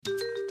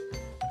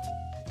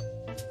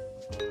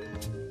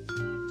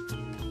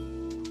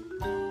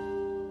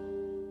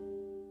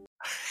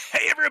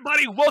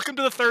everybody? Welcome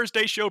to the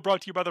Thursday show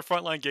brought to you by the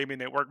Frontline Gaming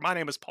Network. My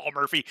name is Paul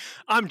Murphy.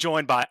 I'm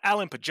joined by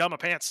Alan Pajama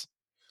Pants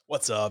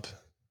What's up?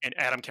 and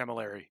Adam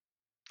Camilleri.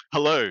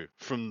 Hello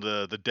from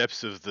the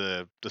depths of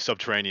the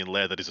subterranean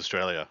lair that is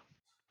Australia.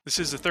 This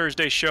is the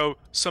Thursday show.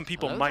 Some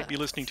people Hello might there. be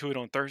listening to it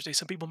on Thursday.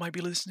 Some people might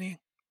be listening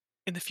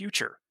in the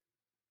future.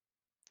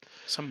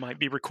 Some might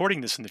be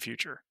recording this in the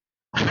future.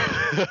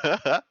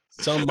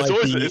 Some might be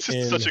It's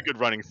just such a in good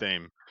running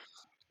theme.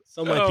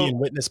 some might be in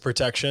witness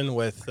protection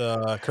with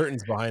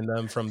curtains behind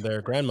them from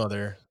their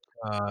grandmother.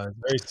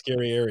 Very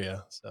scary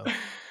area. So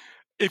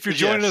If you're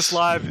joining us Yes.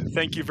 live,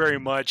 thank you very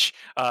much.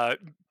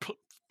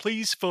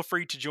 Please feel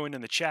free to join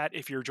in the chat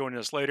if you're joining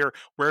us later.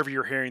 Wherever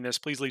you're hearing this,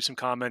 please leave some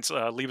comments,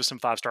 leave us some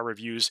 5-star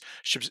reviews,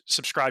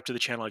 subscribe to the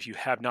channel if you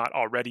have not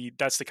already.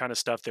 That's the kind of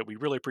stuff that we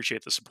really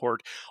appreciate the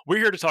support. We're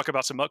here to talk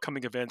about some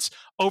upcoming events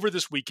over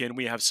this weekend.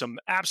 We have some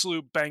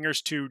absolute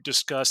bangers to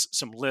discuss,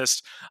 some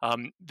lists.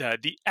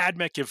 The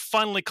AdMech have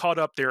finally caught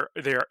up. There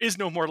is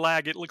no more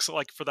lag, it looks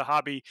like, for the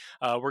hobby.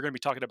 We're going to be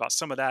talking about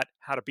some of that,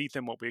 how to beat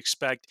them, what we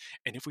expect,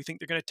 and if we think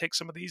they're going to take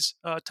some of these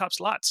top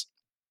slots.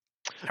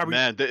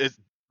 Man,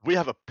 we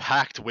have a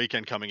packed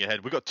weekend coming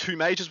ahead. We've got 2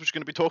 majors which we're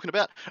going to be talking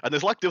about, and there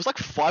was like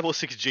 5 or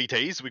 6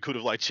 GTs we could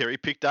have like cherry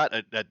picked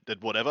at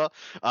whatever.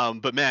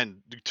 But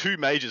man, 2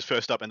 majors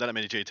first up, and that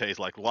many GTs.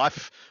 Like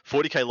life,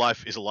 40k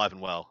life is alive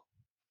and well.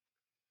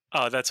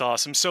 That's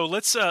awesome. So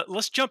let's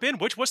jump in.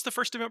 What's the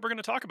first event we're going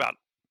to talk about?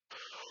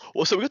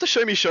 Well, so we've got the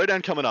Show Me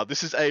Showdown coming up.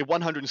 This is a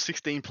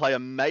 116 player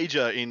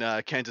major in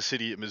Kansas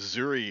City,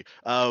 Missouri.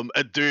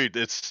 Dude,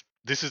 this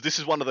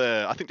is one of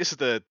the, I think this is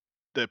the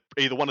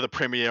either one of the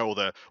premier or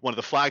one of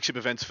the flagship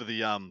events for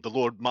the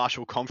Lord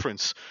Marshall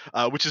Conference,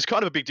 which is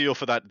kind of a big deal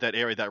for that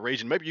area, that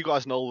region. Maybe you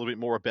guys know a little bit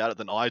more about it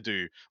than I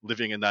do,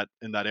 living in that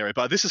area.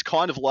 But this is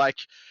kind of like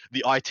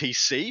the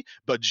ITC,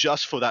 but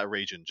just for that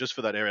region, just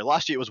for that area.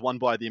 Last year it was won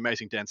by the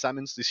amazing Dan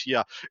Salmons. This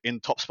year in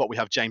top spot we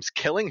have James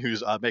Kelling,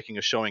 who's making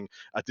a showing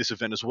at this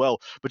event as well.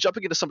 But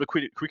jumping into some of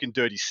the quick and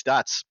dirty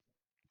stats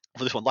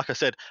for this one, like I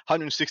said,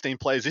 116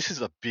 players. This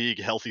is a big,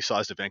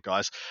 healthy-sized event,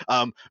 guys.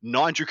 9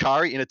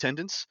 Drukhari in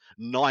attendance,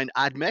 9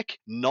 AdMech,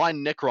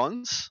 9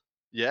 Necrons,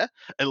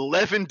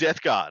 11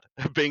 Death Guard,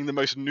 being the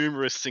most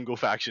numerous single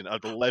faction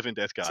of 11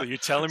 Death Guard. So you're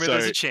telling me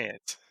there's a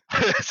chance?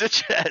 There's a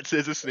chance.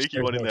 There's a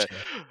sneaky one in there.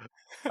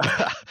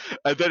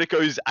 And then it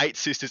goes 8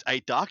 Sisters,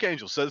 8 Dark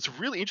Angels. So it's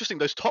really interesting.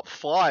 Those top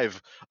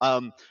 5.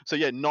 9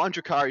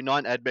 Drukhari,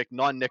 9 AdMech,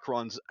 9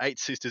 Necrons, 8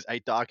 Sisters,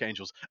 8 Dark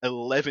Angels,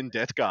 11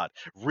 Death Guard.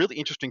 Really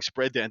interesting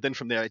spread there. And then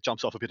from there, it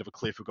jumps off a bit of a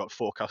cliff. We've got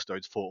 4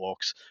 Custodes, 4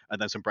 Orcs,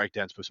 and then some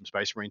breakdowns for some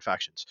Space Marine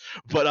factions.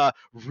 But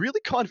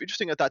really kind of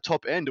interesting at that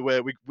top end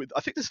where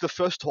I think this is the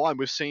first time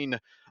we've seen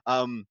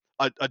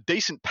a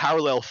decent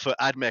parallel for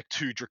AdMech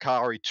to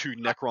Drukhari to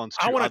Necrons to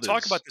I want others. to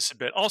talk about this a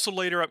bit. Also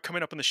later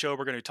coming up in the show,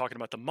 we're going to be talking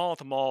about the Mall at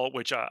the Mall,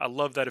 which I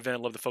love that event. I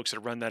love the folks that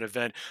run that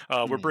event.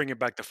 We're bringing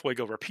back the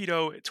Fuego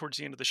Rapido towards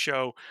the end of the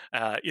show.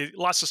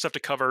 Lots of stuff to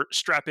cover.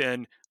 Strap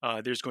in.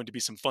 There's going to be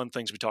some fun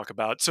things we talk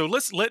about. So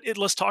let's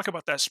talk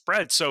about that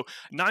spread. So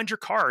 9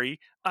 Drukhari,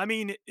 I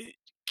mean,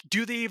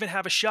 do they even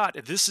have a shot?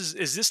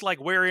 Is this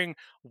like wearing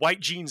white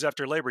jeans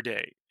after Labor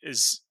Day?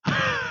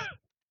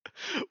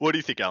 What do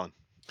you think, Alan?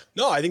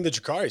 no, I think the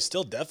Drukhari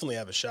still definitely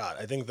have a shot.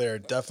 I think they're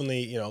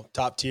definitely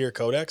top tier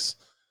codex.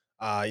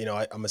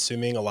 I'm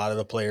assuming a lot of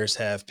the players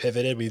have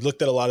pivoted. We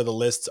looked at a lot of the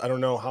lists. I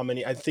don't know how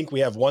many. I think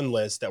we have one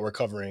list that we're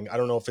covering. I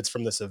don't know if it's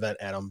from this event,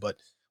 Adam, but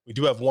we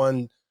do have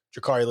one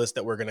Drukhari list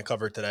that we're going to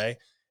cover today.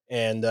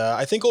 And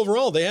I think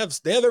overall they have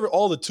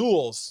all the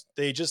tools.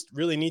 They just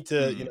really need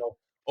to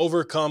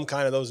overcome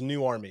kind of those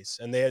new armies,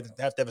 and they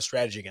have to have a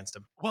strategy against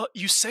them. Well,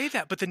 you say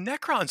that, but the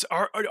Necrons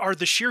are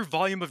the sheer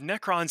volume of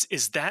Necrons.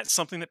 Is that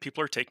something that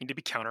people are taking to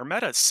be counter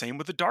meta? Same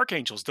with the Dark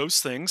Angels.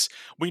 Those things,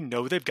 we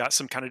know they've got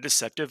some kind of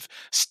deceptive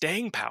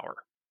staying power.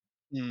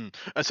 And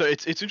so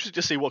it's interesting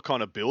to see what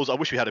kind of builds. I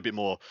wish we had a bit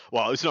more.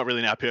 Well, it's not really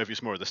in our purview;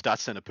 it's more of the stats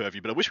center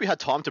purview. But I wish we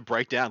had time to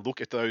break down, look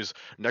at those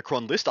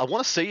Necron lists. I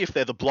want to see if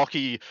they're the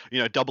blocky,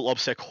 double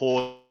obsec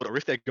horde, or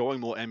if they're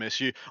going more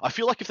MSU. I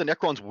feel like if the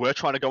Necrons were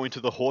trying to go into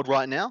the horde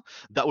right now,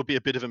 that would be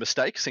a bit of a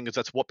mistake, seeing as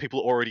that's what people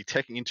are already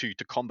teching into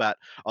to combat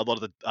a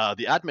lot of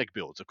the AdMech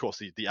builds. Of course,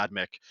 the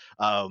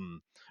AdMech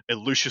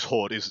Lucius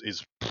horde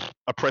is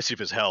oppressive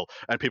as hell,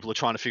 and people are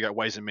trying to figure out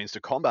ways and means to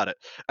combat it.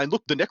 And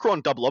look, the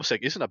Necron double obsec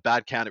isn't a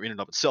bad counter in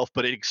and of itself,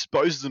 but it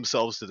exposes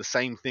themselves to the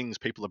same things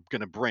people are going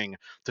to bring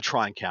to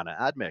try and counter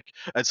AdMech.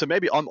 And so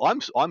maybe I'm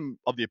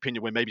of the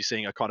opinion we're maybe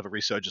seeing a kind of a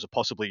resurgence of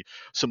possibly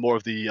some more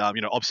of the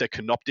obsec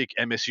canoptic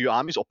MSU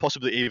armies, or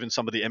possibly even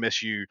some of the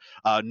MSU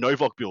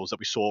Novok builds that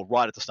we saw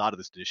right at the start of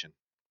this edition.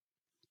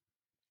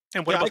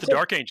 And what about the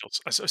Dark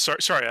Angels?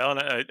 Sorry, Alan.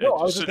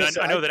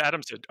 I know that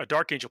Adam's a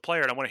Dark Angel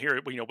player, and I want to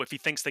hear if he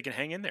thinks they can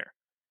hang in there.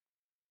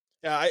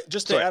 Yeah,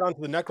 to add on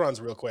to the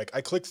Necrons real quick,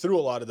 I clicked through a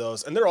lot of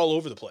those, and they're all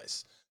over the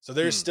place. So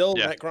there's still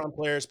Necron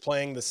players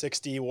playing the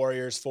 60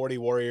 warriors, 40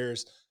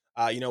 warriors,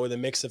 with a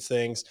mix of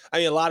things. I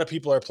mean, a lot of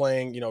people are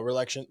playing,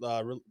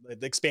 the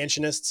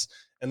expansionists,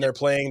 and they're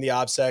playing the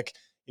OBSEC.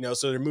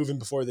 so they're moving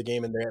before the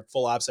game and they're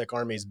full OBSEC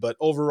armies. But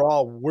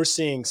overall, we're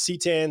seeing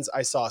C-Tans.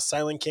 I saw a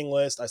Silent King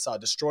list. I saw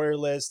Destroyer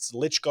lists,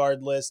 Lich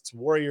Guard lists,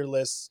 Warrior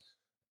lists.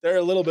 They're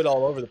a little bit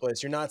all over the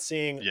place. You're not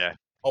seeing Yeah.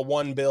 a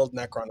one build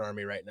Necron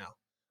army right now.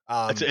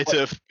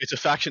 It's a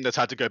faction that's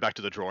had to go back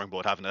to the drawing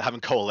board, haven't it? They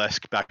haven't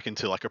coalesced back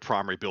into like a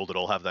primary build at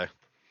all, have they?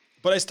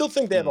 But I still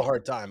think they have a Mm.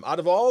 hard time. Out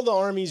of all the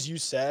armies you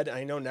said,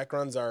 I know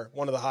Necrons are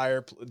one of the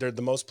higher, they're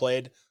the most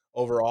played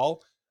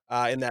overall.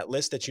 In that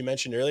list that you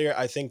mentioned earlier,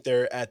 I think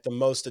they're at the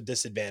most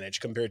disadvantage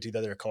compared to the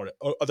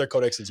other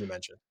codexes you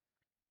mentioned.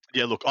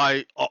 Yeah, look,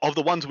 of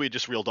the ones we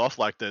just reeled off,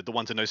 like the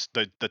ones in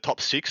the top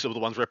 6 of the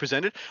ones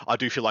represented, I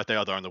do feel like they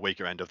are on the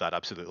weaker end of that,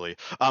 absolutely.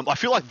 I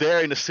feel like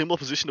they're in a similar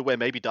position to where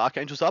maybe Dark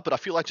Angels are, but I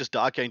feel like just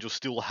Dark Angels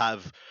still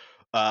have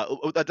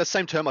that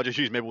same term I just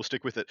used. Maybe we'll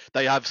stick with it.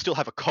 They still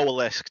have a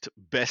coalesced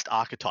best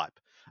archetype.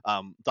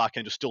 Dark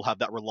Angels still have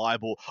that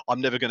reliable,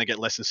 I'm never going to get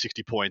less than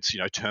 60 points,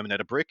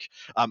 Terminator brick.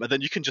 And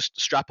then you can just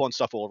strap on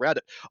stuff all around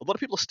it. A lot of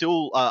people are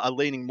still are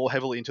leaning more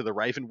heavily into the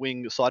Raven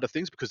Wing side of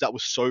things because that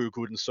was so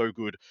good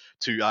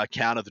to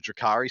counter the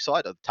Drakari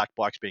side. Attack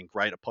bikes being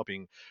great at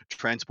popping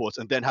transports,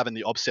 and then having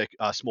the OBSEC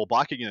small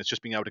biker units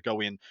just being able to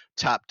go in,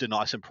 tap,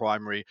 deny some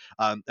primary,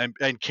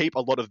 and keep a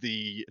lot of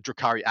the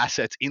Drakari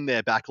assets in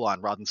their backline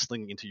rather than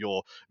slinging into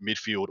your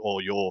midfield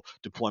or your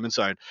deployment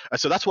zone. And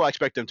so that's what I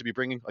expect them to be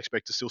bringing. I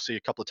expect to still see a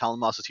couple of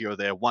Talon Masters here or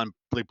there, one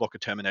big block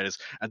of Terminators,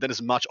 and then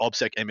as much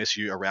OBSEC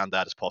MSU around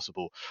that as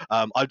possible.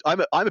 I'm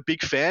a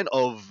big fan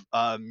of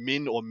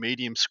min or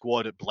medium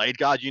squad Blade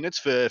Guard units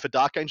for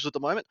Dark Angels at the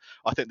moment.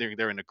 I think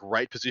they're in a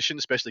great position,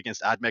 especially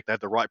against AdMech. They have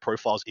the right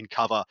profiles in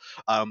cover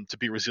to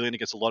be resilient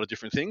against a lot of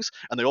different things,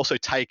 and they also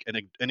take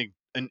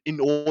an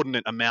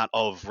inordinate amount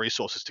of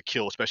resources to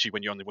kill, especially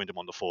when you only win them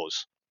on the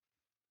 4s.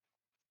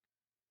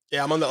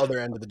 Yeah, I'm on the other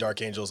end of the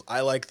Dark Angels.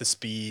 I like the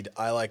speed.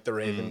 I like the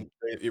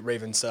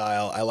Raven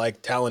style. I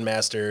like Talon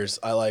Masters.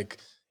 I like,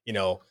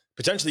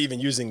 potentially even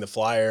using the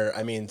flyer.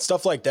 I mean,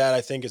 stuff like that I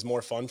think is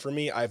more fun for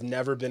me. I've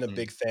never been a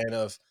big fan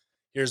of,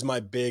 here's my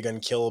big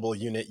unkillable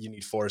unit you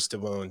need force to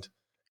wound,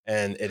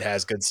 and it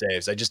has good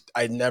saves.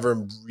 I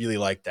never really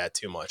liked that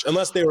too much.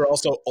 Unless they were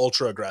also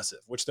ultra aggressive,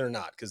 which they're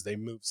not because they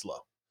move slow.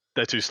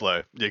 They're too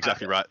slow. You're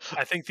exactly right.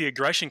 I think the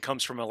aggression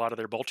comes from a lot of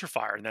their bolter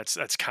fire, and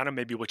that's kind of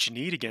maybe what you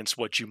need against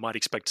what you might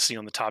expect to see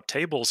on the top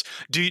tables.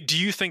 Do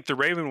you think the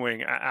Raven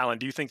Wing, Alan?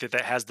 Do you think that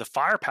has the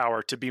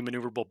firepower to be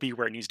maneuverable, be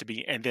where it needs to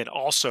be, and then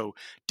also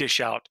dish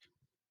out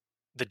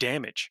the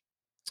damage?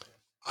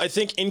 I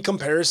think in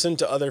comparison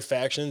to other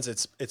factions,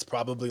 it's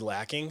probably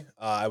lacking.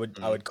 I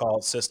would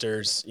call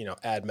Sisters,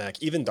 AdMech,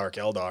 even Dark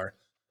Eldar,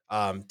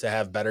 to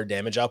have better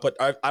damage output.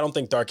 I don't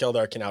think Dark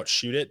Eldar can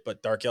outshoot it,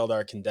 but Dark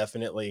Eldar can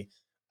definitely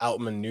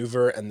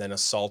outmaneuver and then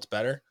assault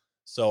better.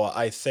 So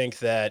I think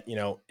that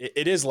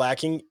it is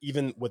lacking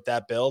even with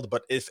that build.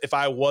 But if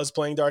I was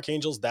playing Dark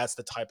Angels, that's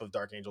the type of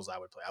Dark Angels I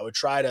would play. I would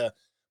try to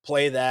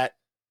play that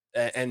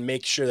and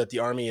make sure that the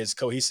army is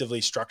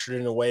cohesively structured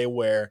in a way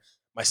where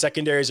my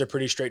secondaries are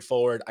pretty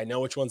straightforward. I know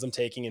which ones I'm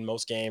taking in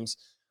most games,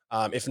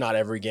 if not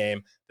every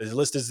game. The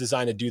list is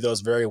designed to do those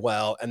very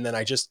well. And then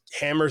I just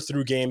hammer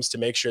through games to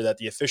make sure that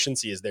the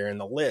efficiency is there in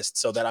the list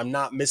so that I'm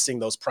not missing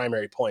those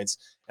primary points.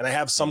 And I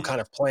have some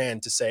kind of plan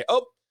to say,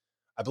 oh,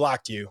 I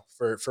blocked you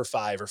for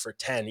 5 or for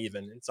 10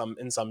 even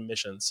in some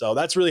missions. So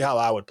that's really how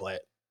I would play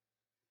it.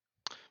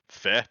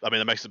 Fair. I mean,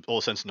 that makes all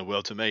the sense in the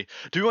world to me.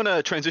 Do you want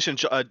to transition,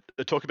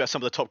 talk about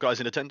some of the top guys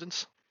in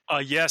attendance?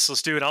 Yes,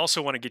 let's do it. I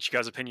also want to get you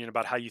guys' opinion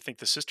about how you think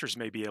the Sisters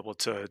may be able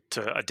to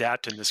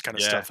adapt in this kind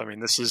of stuff. I mean,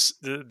 this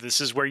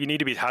is where you need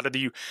to be. How do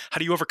you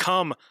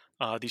overcome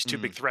these two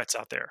big threats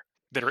out there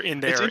that are in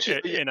there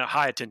in a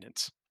high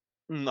attendance?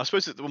 I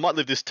suppose we might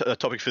leave this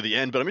topic for the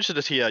end, but I'm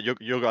interested to hear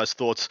your guys'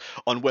 thoughts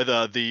on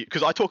whether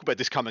because I talk about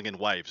this coming in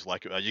waves,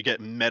 like you get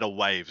meta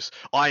waves.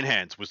 Iron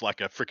Hands was like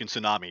a freaking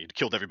tsunami; it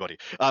killed everybody.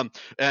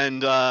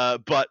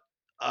 But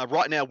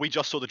right now we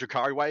just saw the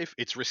Drakari wave.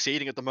 It's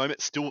receding at the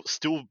moment. Still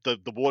the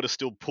water's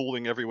still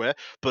pooling everywhere.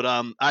 But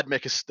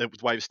AdMech is the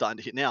wave is starting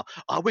to hit now.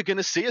 Are we going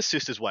to see a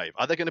Sisters wave?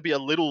 Are they going to be a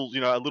little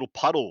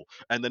puddle,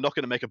 and they're not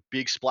going to make a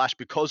big splash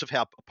because of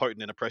how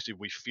potent and oppressive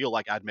we feel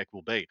like AdMech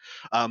will be?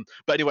 But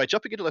anyway,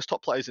 jumping into those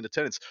top players in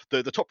attendance,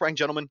 the top ranked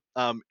gentleman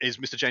is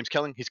Mr. James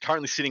Kelling. He's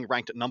currently sitting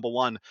ranked at number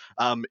 1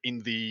 in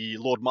the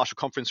Lord Marshal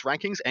Conference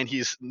rankings, and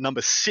he's number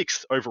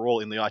 6th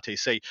overall in the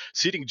ITC.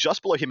 Sitting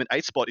just below him in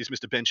 8th spot is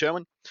Mr. Ben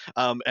Sherwin.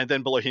 And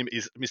then below him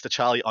is Mr.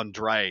 Charlie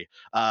Andre,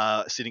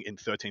 sitting in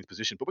 13th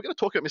position. But we're going to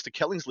talk about Mr.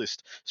 Kelling's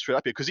list straight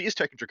up here because he is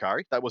taking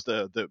Drakari. That was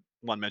the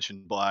one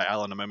mentioned by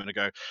Alan a moment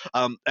ago.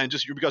 And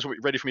just you guys are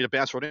ready for me to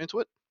bounce right into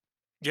it?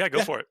 Yeah, go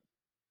for it.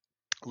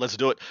 Let's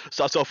do it.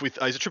 Starts off with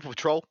he's a triple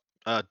patrol.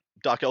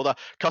 Dark Eldar,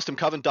 Custom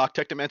Coven, Dark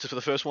Technomancer for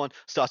the first one.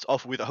 Starts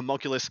off with a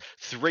Homunculus,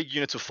 3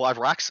 units of 5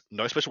 racks,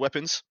 no special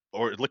weapons,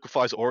 or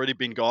Liquefy's already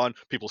been gone.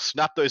 People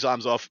snap those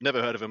arms off,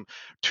 never heard of him.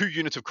 2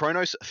 units of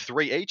Chronos,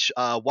 3 each,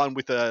 one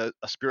with a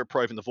Spirit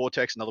Probe in the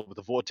Vortex, another with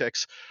the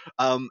Vortex,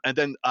 and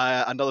then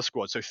another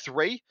squad. So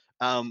 3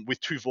 with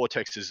 2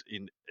 vortexes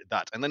in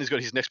that. And then he's got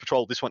his next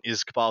patrol. This one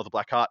is Cabal of the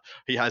Black Heart.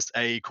 He has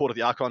a Court of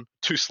the Archon,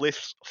 2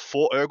 Sliths,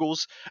 4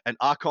 Urgles, an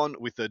Archon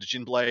with the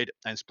Djinn Blade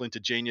and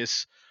Splintered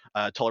Genius,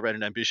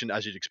 Tolerated Ambition,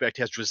 as you'd expect.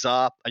 He has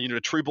Drazar, a unit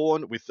of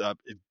Trueborn with the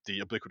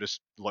ubiquitous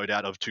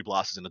loadout of 2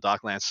 blasters and a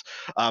Dark Lance,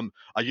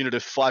 a unit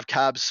of 5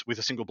 Cabs with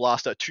a single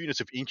blaster, 2 units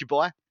of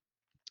Incubi,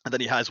 and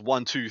then he has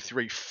 1, 2,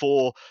 3,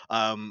 4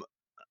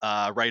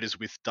 Raiders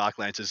with Dark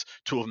Lancers,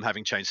 2 of them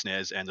having Chain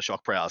Snares and the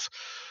Shock Prows.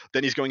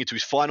 Then he's going into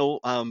his final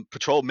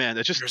patrol. Man,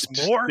 they're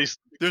There's more?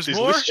 There's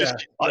more? Lists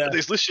just, Yeah.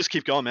 These lists just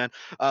keep going, man.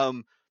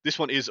 This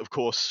one is, of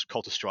course,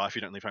 Cult of Strife.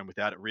 You don't leave home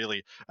without it,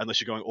 really,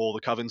 unless you're going all the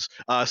covens.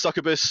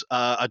 Succubus,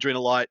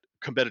 Adrenalite,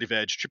 Competitive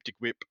Edge, Triptych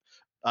Whip,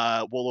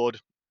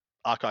 Warlord,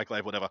 Archive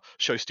Glaive, whatever,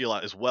 Show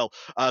Stealer as well.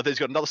 Then he's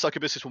got another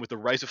Succubus, this one with the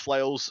Razor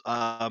Flails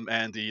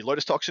and the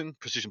Lotus Toxin,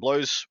 Precision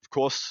Blows, of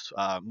course,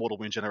 Mortal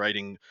Wound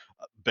generating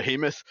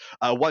Behemoth,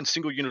 1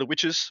 single unit of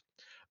Witches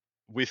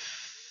with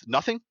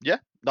nothing,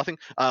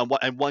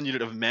 and 1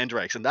 unit of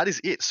Mandrakes, and that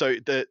is it. So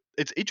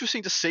it's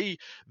interesting to see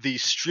the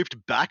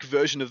stripped back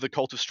version of the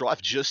Cult of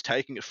Strife, just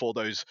taking it for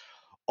those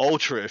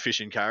ultra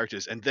efficient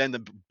characters, and then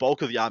the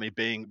bulk of the army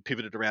being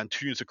pivoted around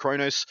 2 units of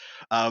Chronos,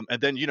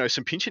 and then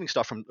some pinch hitting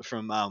stuff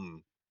from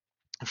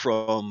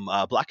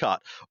Blackheart,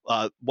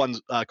 1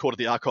 Court of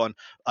the Archon,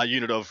 a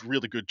unit of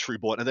really good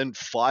Trueborn, and then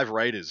 4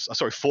 Raiders.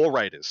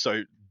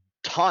 So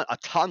a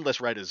ton less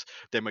Raiders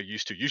than we're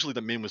used to. Usually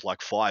the min was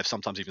like 5,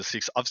 sometimes even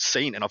 6. I've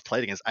seen and I've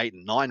played against 8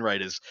 and 9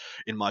 Raiders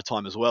in my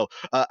time as well.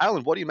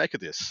 Alan, what do you make of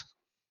this?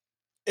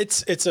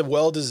 It's a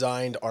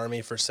well-designed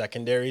army for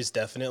secondaries,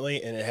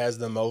 definitely, and it has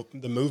the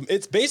move.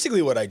 It's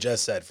basically what I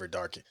just said for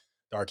Dark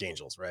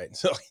Angels, right?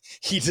 So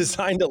he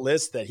designed a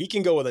list that he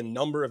can go with a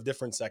number of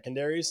different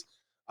secondaries.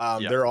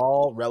 They're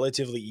all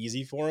relatively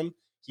easy for him.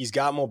 He's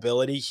got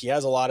mobility. He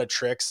has a lot of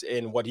tricks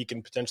in what he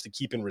can potentially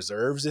keep in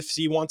reserves if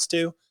he wants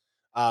to,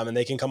 and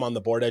they can come on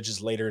the board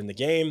edges later in the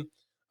game.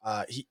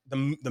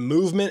 The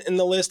movement in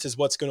the list is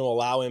what's going to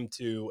allow him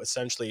to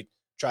essentially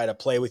try to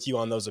play with you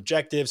on those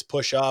objectives,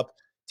 push up,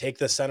 take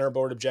the center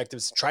board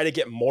objectives, try to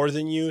get more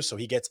than you, so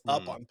he gets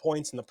up on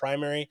points in the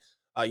primary.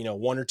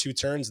 1 or 2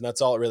 turns, and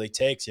that's all it really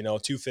takes. 2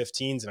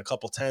 15s and a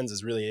couple 10s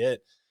is really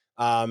it.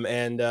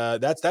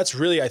 That's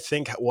really, I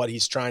think, what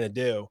he's trying to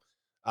do.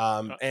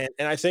 And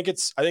I think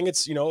it's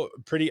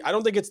pretty. I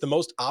don't think it's the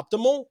most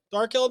optimal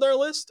Dark Eldar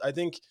list. I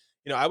think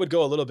I would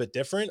go a little bit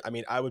different. I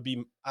mean, I'm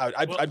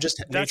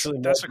just naturally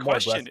that's more a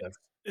question. aggressive.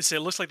 So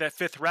it looks like that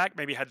 5th rack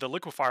maybe had the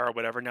liquefier or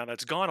whatever. Now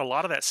that's gone. A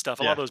lot of that stuff,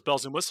 a lot of those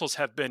bells and whistles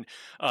have been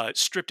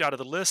stripped out of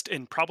the list,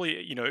 and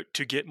probably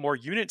to get more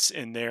units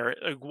in there.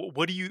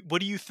 What do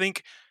you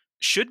think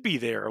should be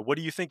there? What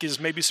do you think is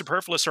maybe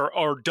superfluous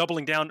or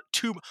doubling down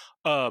to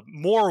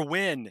more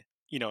win?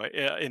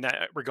 In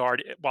that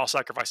regard, while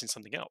sacrificing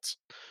something else.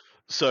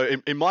 So,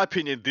 in my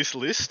opinion, this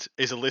list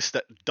is a list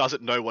that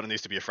doesn't know what it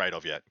needs to be afraid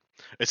of yet.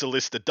 It's a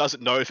list that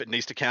doesn't know if it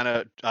needs to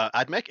counter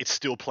AdMech. It's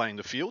still playing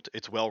the field.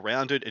 It's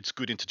well-rounded. It's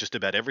good into just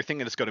about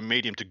everything, and it's got a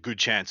medium to good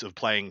chance of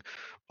playing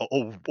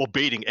or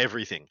beating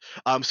everything.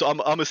 So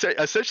I'm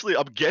essentially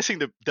guessing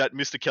that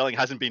Mr. Kelling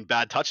hasn't been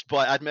bad touched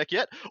by AdMech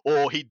yet,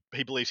 or he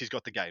believes he's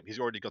got the game. He's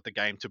already got the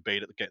game to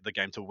beat it, the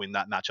game to win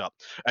that matchup.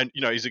 And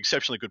he's an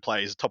exceptionally good player.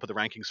 He's top of the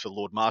rankings for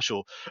Lord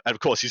Marshal, and of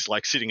course he's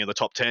like sitting in the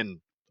top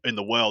 10 in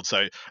the world,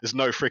 so there's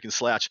no freaking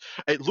slouch.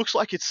 It looks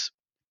like it's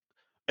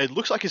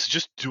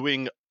just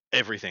doing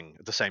everything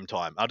at the same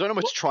time. I don't know if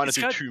it's trying to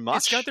do too much.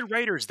 It's got the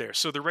Raiders there,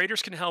 so the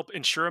Raiders can help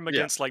insure him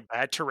against like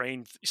bad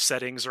terrain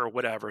settings or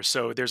whatever.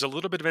 So there's a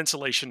little bit of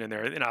insulation in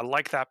there, and I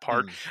like that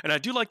part. And I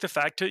do like the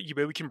fact that you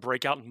maybe can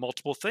break out in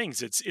multiple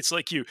things. It's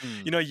like you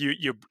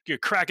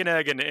crack an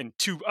egg and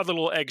 2 other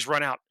little eggs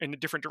run out in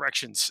different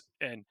directions.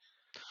 And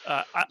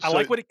I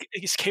like what it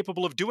is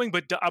capable of doing,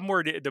 but I'm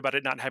worried about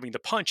it not having the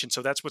punch, and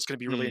so that's what's going to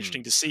be really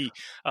interesting to see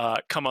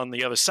come on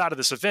the other side of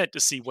this event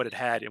to see what it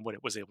had and what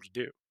it was able to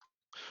do.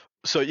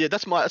 So yeah,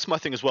 that's my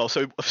thing as well.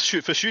 So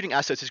for shooting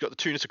assets, he's got the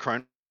 2 units of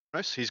Chronos,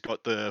 he's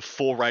got the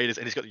 4 Raiders,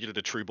 and he's got the unit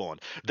of Trueborn.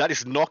 That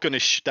is not going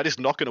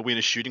to win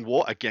a shooting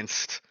war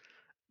against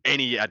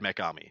any AdMech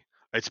army.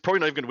 It's probably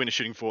not even going to win a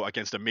shooting war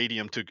against a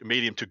medium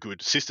to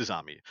good Sisters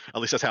army.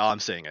 At least that's how I'm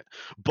seeing it.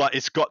 But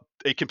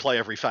it can play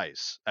every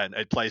phase, and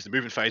it plays the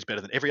movement phase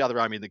better than every other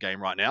army in the game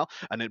right now.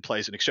 And then it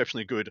plays an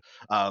exceptionally good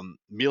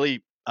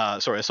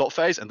assault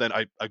phase, and then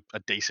a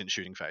decent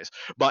shooting phase.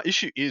 My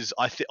issue is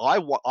I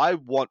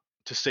want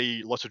to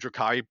see lots of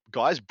Drukhari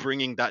guys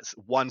bringing that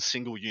 1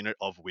 single unit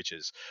of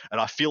Witches, and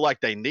I feel like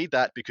they need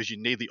that because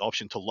you need the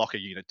option to lock a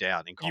unit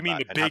down in combat. You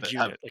mean a big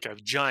unit, like a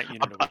giant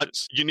unit of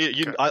Witches?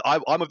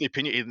 I'm of the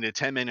opinion either need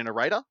 10 men in a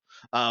Raider,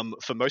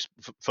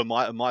 for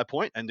my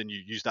point, and then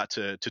you use that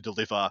to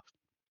deliver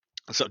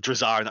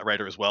Drazar in that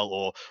Raider as well,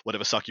 or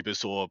whatever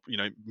Succubus or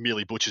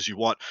melee butchers you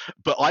want.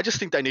 But I just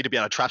think they need to be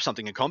able to trap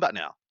something in combat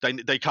now.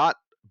 They can't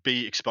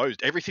be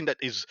exposed. Everything that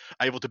is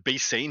able to be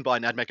seen by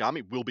an AdMech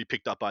army will be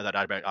picked up by that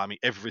AdMech army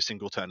every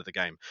single turn of the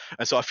game.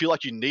 And so I feel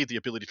like you need the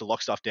ability to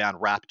lock stuff down,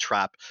 wrap,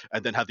 trap,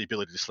 and then have the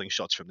ability to sling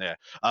shots from there.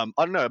 I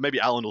don't know, maybe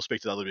Alan will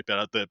speak to that a little bit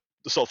better. The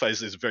assault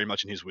phase is very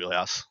much in his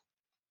wheelhouse.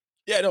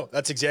 Yeah, no,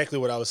 that's exactly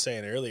what I was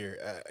saying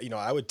earlier. You know,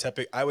 I would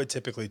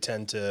typically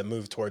tend to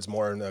move towards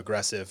more an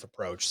aggressive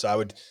approach. So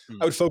I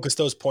Mm. would focus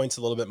those points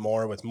a little bit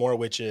more with more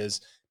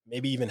witches,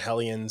 maybe even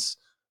Hellions.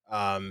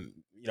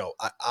 You know,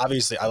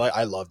 obviously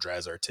I love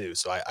Drazar too,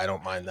 so I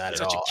don't mind that at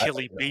Yeah, Such a all.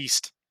 killy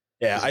beast.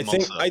 Yeah, he's a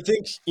monster. I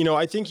think, you know,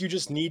 I think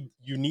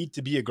you need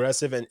to be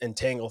aggressive and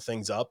tangle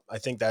things up. I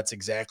think that's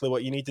exactly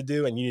what you need to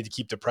do, and you need to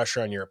keep the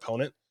pressure on your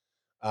opponent.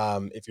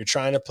 If you're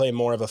trying to play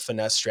more of a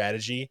finesse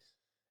strategy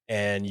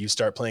and you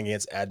start playing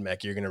against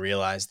AdMech, you're going to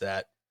realize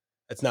that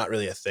it's not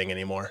really a thing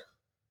anymore.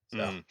 So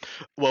Mm.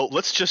 Well,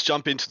 let's just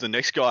jump into the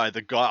next guy.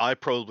 The guy I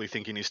probably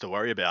think he needs to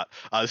worry about.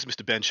 This is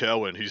Mr. Ben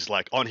Sherwin, who's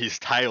like on his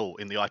tail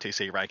in the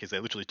ITC rankings. They're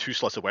literally two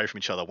slots away from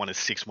each other. One is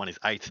sixth, one is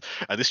eighth.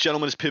 This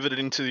gentleman has pivoted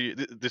into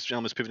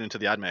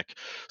the AdMech.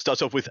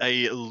 Starts off with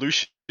a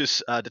Lucius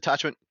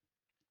detachment.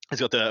 He's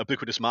got the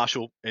Ubiquitous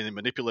Marshal and the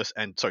Manipulus,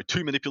 and sorry,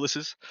 two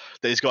Manipuluses.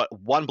 Then he's got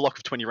one block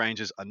of 20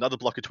 ranges, another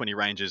block of 20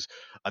 ranges,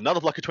 another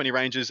block of 20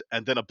 ranges,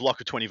 and then a block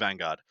of 20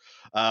 Vanguard.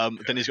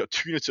 Then he's got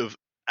two units of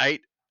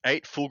eight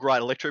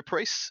Fulgurite Electro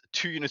Priests,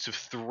 two units of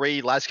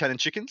three Las Cannon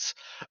Chickens,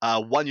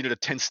 one unit of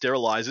 10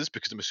 Sterilizers,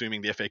 because I'm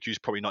assuming the FAQ is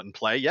probably not in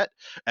play yet,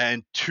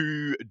 and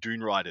two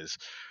Dune Riders.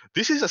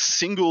 This is a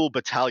single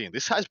battalion.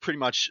 This has pretty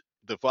much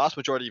the vast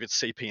majority of its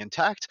CP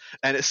intact,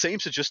 and it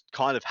seems to just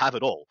kind of have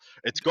it all.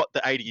 It's got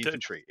the 80 The,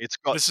 infantry. It's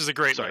got this is a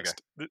great sorry, go.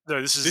 list.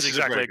 No, this is This is a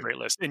exactly very a good. great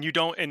list. And you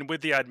don't, and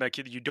with the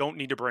AdMech, you don't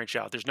need to branch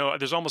out.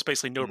 There's almost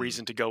basically no Mm,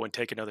 reason to go and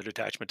take another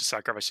detachment to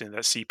sacrifice into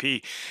that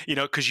CP,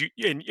 because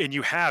and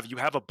you have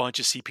a bunch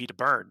of CP to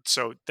burn.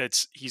 So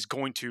he's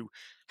going to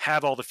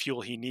have all the fuel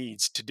he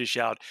needs to dish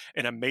out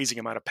an amazing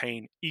amount of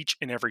pain each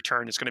and every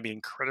turn. It's going to be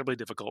incredibly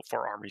difficult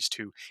for armies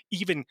to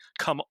even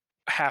come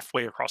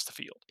halfway across the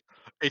field.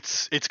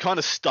 it's kind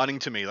of stunning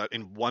to me that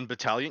in one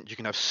battalion you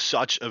can have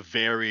such a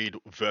varied,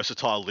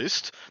 versatile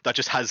list that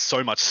just has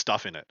so much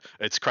stuff in it.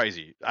 It's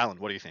crazy. Alan,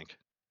 what do you think?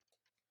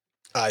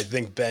 I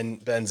think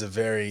Ben's a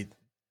very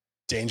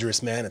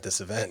dangerous man at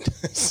this event.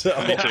 So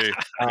Me too.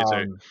 Me too.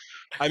 um,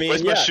 I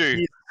Where's mean, my yeah,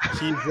 shoe?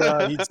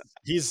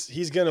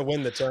 he's gonna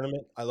win the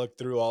tournament. I looked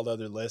through all the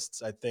other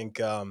lists. I think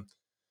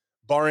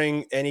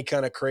barring any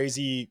kind of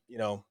crazy, you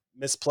know,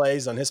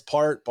 misplays on his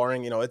part,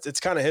 barring, you know, it's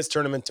kind of his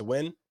tournament to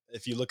win.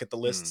 If you look at the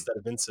lists Mm, that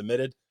have been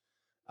submitted,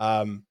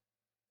 um,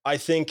 I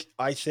think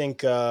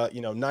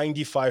you know,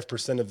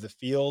 95% of the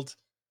field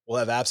will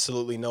have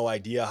absolutely no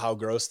idea how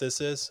gross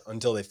this is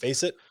until they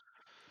face it,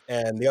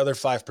 and the other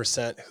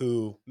 5%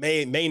 who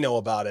may know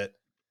about it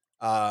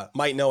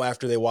might know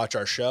after they watch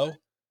our show,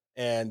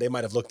 and they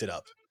might have looked it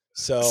up.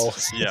 So,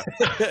 yeah.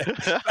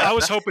 I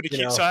was hoping to you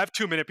keep. know, So I have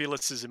two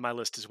Manipuluses in my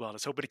list as well. I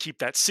was hoping to keep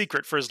that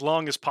secret for as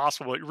long as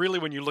possible. But really,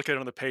 when you look at it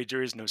on the page,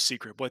 there is no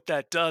secret. What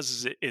that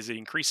does is it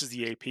increases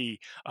the AP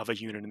of a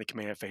unit in the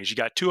command phase. You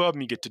got two of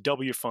them. You get to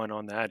double your fun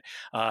on that,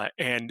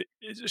 and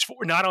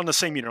not on the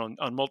same unit,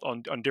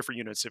 on different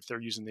units if they're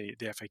using the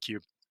FAQ.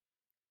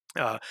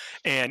 uh,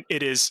 and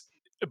it is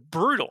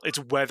brutal. It's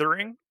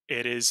weathering.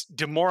 It is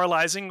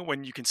demoralizing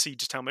when you can see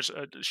just how much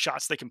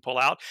shots they can pull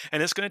out,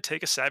 and it's going to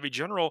take a savvy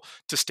general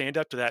to stand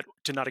up to that,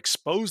 to not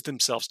expose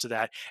themselves to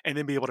that, and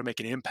then be able to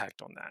make an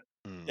impact on that.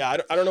 Mm, yeah,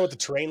 I don't know what the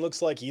terrain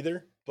looks like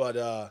either, but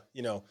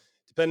you know,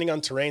 depending on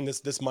terrain,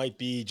 this might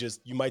be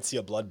just you might see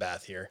a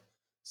bloodbath here.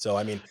 So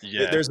I mean,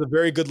 yeah. there's a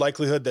very good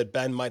likelihood that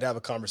Ben might have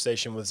a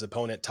conversation with his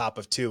opponent top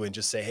of two and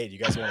just say, "Hey, do you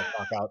guys want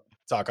to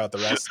talk out the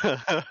rest? You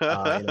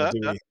know,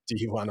 do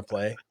you want to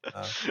play?"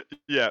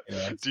 Yeah. You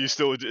know, Do you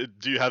still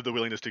do you have the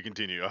willingness to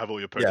continue? I have all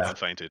your yeah, Pokemon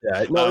fainted.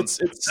 yeah. No, Um, it's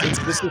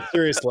this is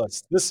serious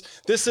list. This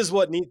is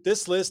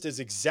this list is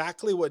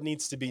exactly what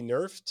needs to be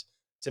nerfed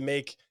to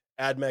make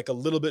AdMech a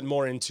little bit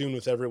more in tune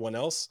with everyone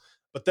else.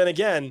 But then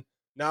again,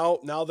 now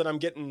that I'm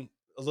getting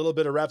a little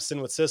bit of reps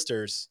in with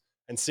sisters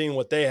and seeing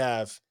what they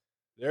have,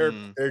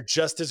 mm. they're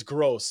just as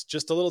gross,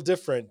 just a little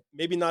different,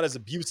 maybe not as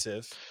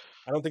abusive.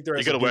 I don't think they're You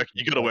as got to work. abusive,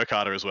 You got to but work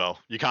harder as well.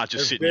 You can't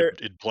just they're sit in your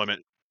very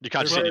deployment. You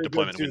can't they're just sit in your very good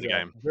deployment and too, win the though.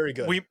 game. Very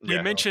good. We Yeah.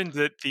 So, mentioned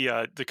that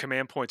the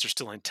command points are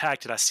still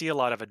intact, and I see a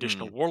lot of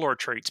additional Mm, warlord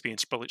traits being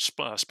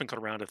sprinkled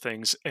around to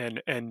things,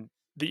 and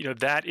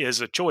that is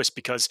a choice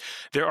because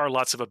there are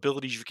lots of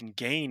abilities you can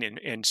gain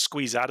and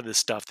squeeze out of this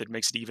stuff that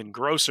makes it even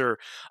grosser.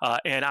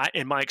 And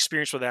in my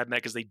experience with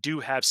AdMech, is they do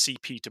have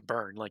CP to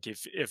burn. Like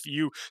if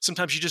you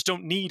sometimes you just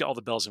don't need all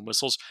the bells and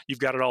whistles, you've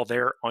got it all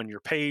there on your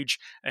page,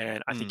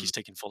 and I think mm. he's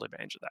taking full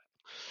advantage of that.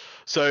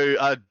 So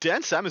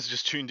Dan Sammers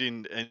just tuned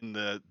in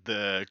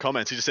the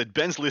comments. He just said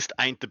Ben's list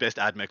ain't the best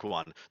AdMech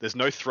one. There's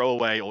no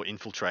throwaway or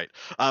infiltrate.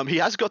 He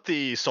has got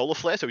the solar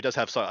flare, so he does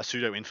have a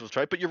pseudo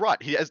infiltrate. But you're right.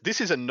 This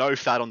is a no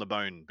fat on the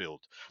bone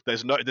build.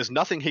 There's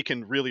nothing he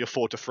can really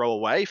afford to throw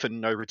away for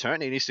no return.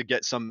 He needs to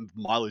get some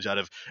mileage out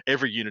of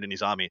every unit in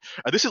his army.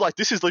 This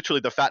is literally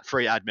the fat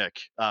free AdMech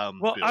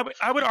Well, build.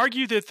 I would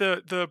argue that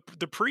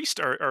the priest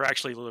are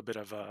actually a little bit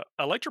of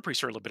electro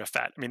priests are a little bit of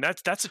fat. I mean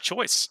that's a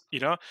choice,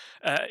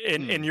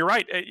 and Mm, you're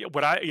right.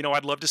 What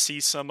I'd love to see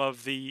some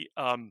of the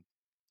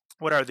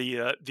what are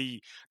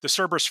the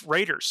Cerberus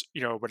Raiders,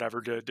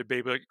 whatever, to be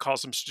able to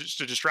cause them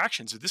to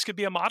distractions. This could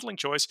be a modeling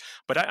choice,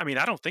 but I mean,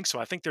 I don't think so.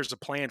 I think there's a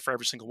plan for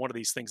every single one of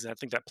these things, and I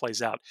think that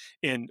plays out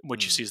in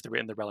what you Mm. see as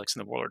in the relics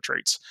and the warlord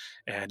traits,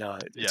 and Yeah,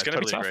 it's I going to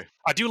be totally tough. agree.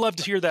 I do love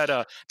to hear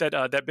that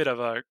bit of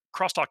a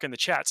crosstalk in the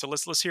chat. So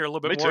let's hear a little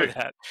bit Me more too. of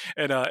that,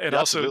 and Yeah,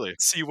 also absolutely.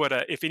 see what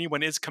if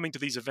anyone is coming to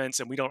these events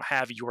and we don't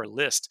have your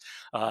list,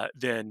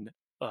 then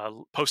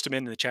post them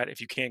in the chat if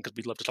you can, because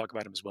we'd love to talk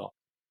about them as well.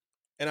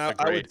 And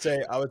Agreed.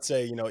 I would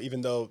say,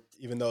 even though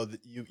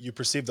you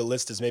perceive the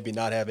list as maybe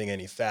not having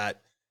any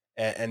fat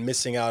and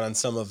missing out on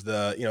some of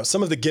the,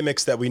 some of the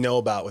gimmicks that we know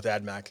about with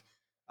AdMac,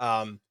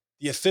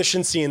 the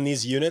efficiency in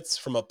these units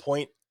from a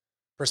point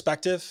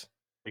perspective,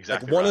 like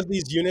Exactly one right. of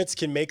these units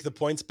can make the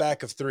points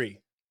back of 3.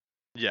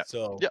 Yeah.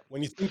 So Yeah.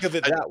 when you think of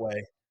it And that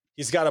way,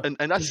 he's got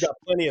that's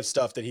plenty of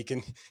stuff that he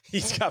can,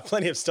 he's got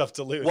plenty of stuff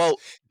to lose. well,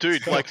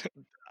 dude, So like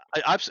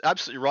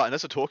absolutely right, and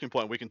that's a talking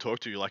point we can talk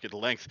to you like at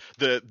length.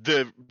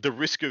 The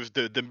risk of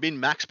the min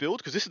max build,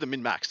 because this is the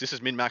min max. This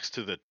is min max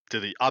to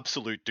the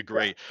absolute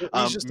degree.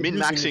 he's just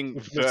Min abusing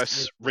maxing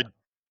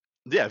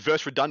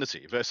versus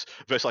redundancy, versus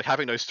like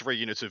having those 3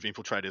 units of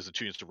infiltrators, the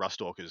 2 units of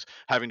ruststalkers,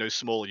 having those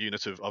smaller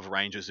units of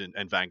rangers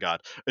and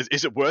vanguard.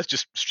 Is it worth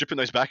just stripping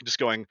those back and just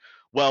going,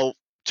 well,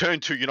 turn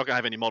 2, you're not going to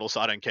have any models,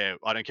 so I don't care.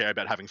 I don't care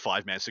about having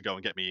 5 mans to go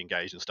and get me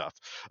engaged and stuff.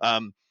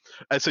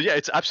 And so yeah,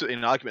 it's absolutely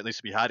an argument that needs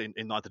to be had in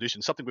ninth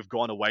edition. Something we've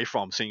gone away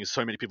from, seeing as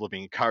so many people are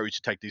being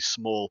encouraged to take these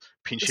small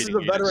pinch This is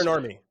hitting a units. veteran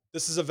army.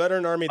 This is a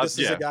veteran army. This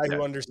is a guy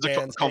who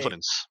understands.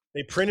 Confidence.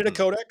 Hey, they printed a Mm.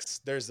 codex.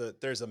 There's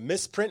a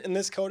misprint in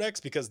this codex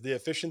because the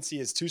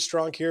efficiency is too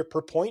strong here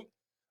per point.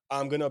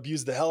 I'm going to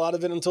abuse the hell out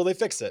of it until they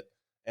fix it.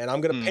 And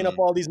I'm going to paint up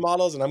all these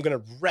models, and I'm going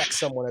to wreck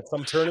someone at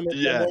some tournament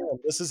Yeah. somewhere. And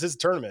this is his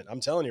tournament. I'm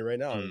telling you right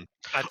now. Mm.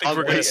 I think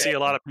we're going to Hey, see a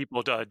lot of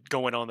people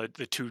going on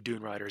the 2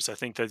 Dune Riders. I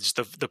think that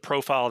just the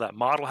profile of that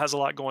model has a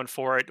lot going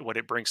for it. What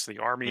it brings to the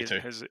army me too.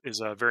 is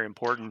very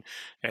important,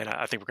 and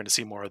I think we're going to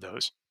see more of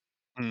those.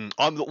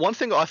 The one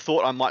thing I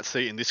thought I might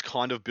see in this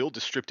kind of build,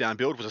 the stripped down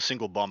build, was a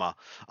single bomber,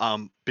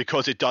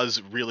 because it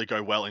does really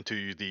go well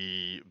into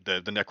the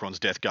Necron's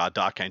Death Guard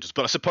Dark Angels.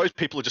 But I suppose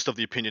people are just of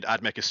the opinion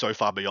AdMech is so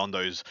far beyond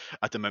those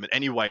at the moment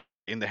anyway,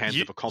 in the hands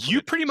of a You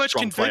competent, pretty much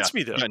strong player. convinced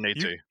me, though. You don't need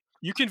to.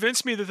 You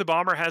convinced me that the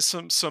bomber has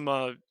some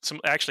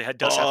actually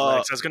does have Uh,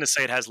 legs. I was going to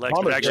say it has legs, but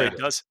Bomber's actually very it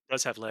good.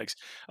 does have legs,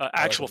 I like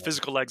actual the bomber.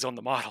 physical legs on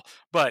the model.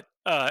 But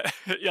yeah,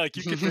 like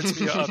you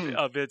convinced me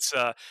of its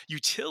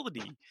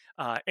utility,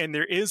 and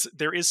there is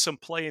some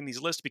play in these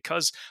lists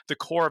because the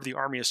core of the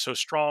army is so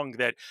strong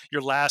that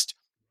your last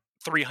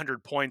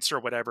 300 points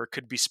or whatever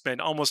could be spent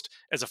almost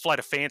as a flight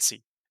of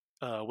fancy,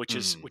 which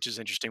is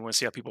interesting. I want to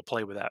see how people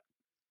play with that.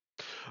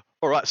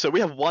 All right, so we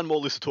have one more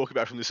list to talk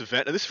about from this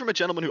event, and this is from a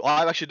gentleman who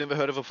I've actually never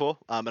heard of before,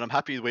 and I'm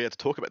happy we had to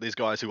talk about these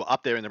guys who are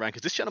up there in the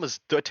rankings. This gentleman's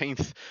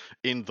 13th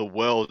in the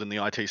world in the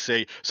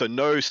ITC, so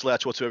no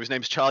slouch whatsoever. His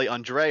name's Charlie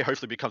Andre.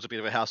 Hopefully becomes a bit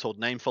of a household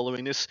name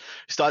following this.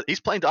 He's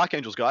playing Dark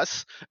Angels,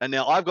 guys, and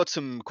now I've got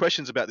some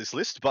questions about this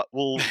list, but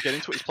we'll get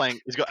into it.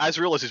 He's got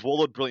Azrael as his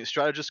warlord, brilliant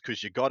strategist,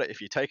 because you got it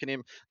if you're taking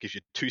him. Gives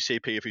you 2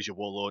 CP if he's your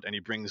warlord, and he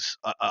brings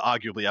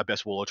arguably our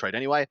best warlord trait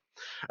anyway.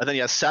 And then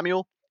he has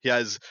Samuel. He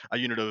has a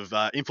unit of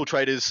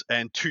infiltrators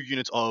and 2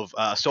 units of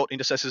assault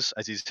intercessors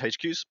as his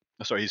HQs.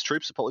 Sorry, his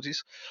troops,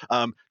 apologies.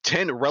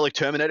 10 relic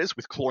terminators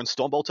with claw and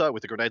stormbolter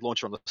with a grenade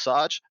launcher on the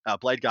Sarge.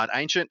 Blade Guard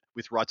Ancient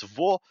with rights of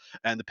war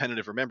and the Pennant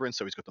of Remembrance.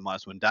 So he's got the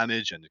 -1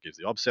 damage and it gives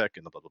the obsec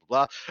and the blah, blah,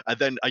 blah, blah. And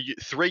then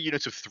 3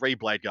 units of 3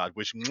 Blade Guard,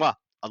 which,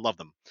 I love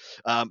them.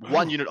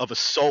 1 unit of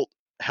assault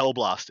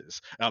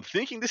Hellblasters. And I'm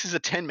thinking this is a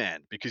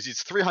 10-man because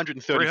it's 330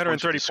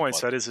 330 points.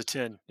 points. That is a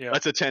 10. Yeah.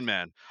 That's a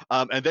 10-man.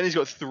 And then he's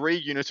got 3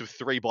 units of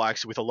 3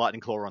 bikes with a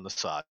lightning claw on the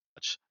side.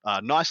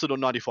 Nice little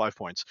 95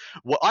 points.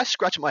 What I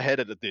scratch my head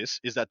at this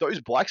is that those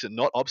bikes are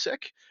not obsec,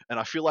 and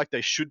I feel like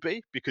they should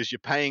be because you're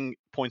paying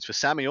points for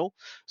Samuel.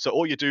 So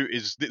all you do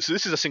is so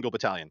this is a single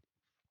battalion.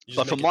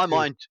 But from my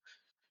mind,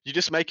 you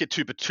just make it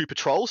two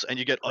patrols, and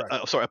you get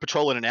a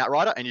patrol and an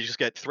outrider, and you just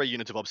get 3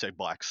 units of obsec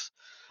bikes.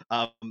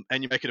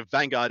 And you make it a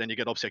vanguard, and you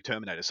get obsec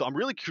terminator. So I'm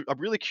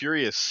really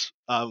curious.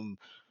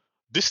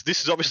 This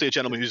is obviously a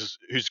gentleman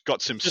who's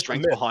got some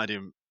strength behind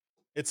him.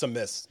 It's a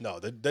miss. No,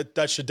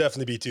 that should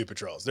definitely be 2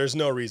 patrols. There's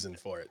no reason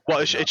for it. Well,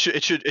 it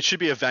should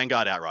be a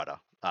vanguard outrider.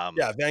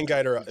 Yeah,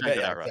 vanguard or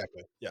outrider.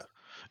 Exactly. Yeah.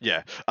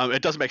 Yeah,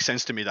 it doesn't make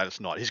sense to me that it's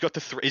not. He's got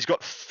he's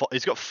got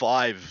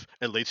 5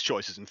 elites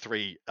choices and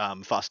 3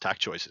 fast attack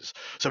choices,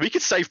 so he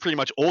could save pretty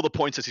much all the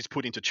points that he's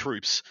put into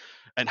troops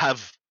and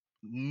have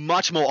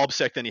much more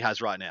obsec than he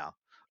has right now.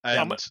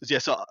 And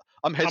so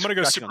I'm going to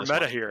go super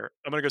meta here.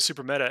 I'm going to go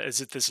super meta. Is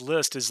that this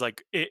list is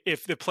like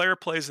if the player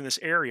plays in this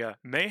area,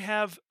 may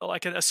have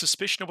like a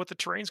suspicion of what the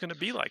terrain's going to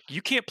be like.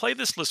 You can't play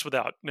this list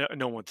without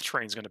knowing what the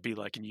terrain's going to be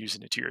like and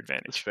using it to your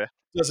advantage. That's fair.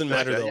 Doesn't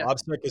matter though. Yeah.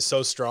 OBSEC is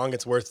so strong;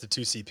 it's worth the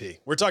 2 CP.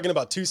 We're talking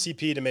about 2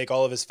 CP to make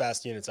all of his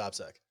fast units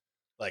OBSEC.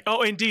 Like,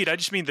 Oh, indeed. I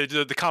just mean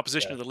the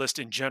composition yeah. of the list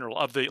in general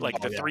of the like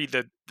Oh, the yeah. three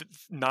the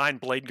 9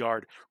 blade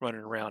guard running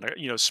around.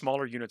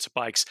 Smaller units of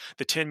bikes,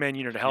 the 10-man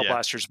unit of Yeah.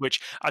 hellblasters, which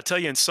I tell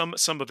you in some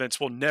events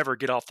will never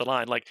get off the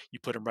line. Like you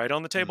put them right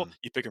on the table, Mm,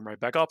 you pick them right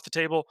back off the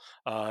table,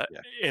 yeah.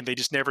 and they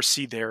just never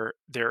see their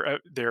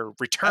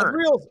return.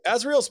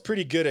 Azrael's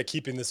pretty good at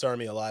keeping this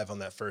army alive on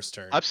that first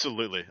turn.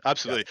 Absolutely, Yeah.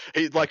 absolutely.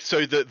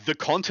 So the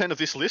content of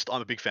this list,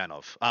 I'm a big fan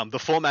of. The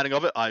formatting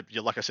of it,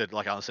 like I said,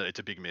 like Alan said, it's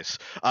a big miss.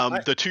 I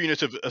The 2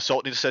 units of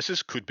assault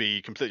intercessors could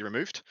be completely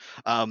removed,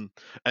 and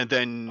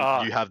then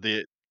Uh, you have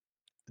you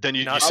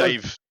not I would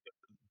save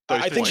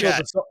those I the think points.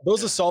 chat.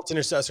 those Yeah, assault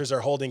intercessors are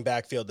holding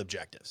backfield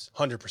objectives,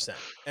 100%.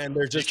 And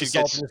they're you just could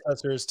get. assault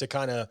intercessors to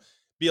kind of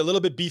be a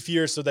little bit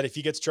beefier so that if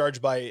he gets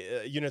charged by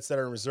units that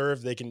are in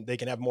reserve, they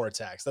can have more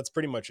attacks. That's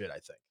pretty much it, I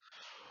think.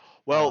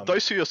 Well, Um,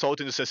 those 2 assault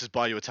intercessors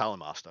buy you a Talon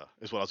Master,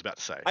 is what I was about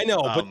to say. I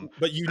know,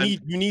 but And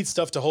you need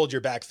stuff to hold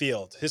your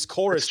backfield. His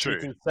core it's is true.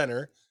 taking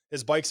center.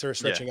 His bikes are Yeah.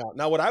 stretching out.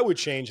 Now, what I would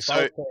change if I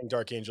So was playing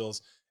Dark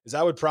Angels is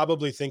I would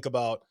probably think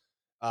about,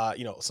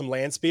 some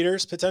land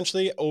speeders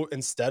potentially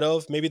instead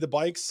of maybe the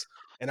bikes,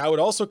 and I would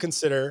also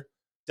consider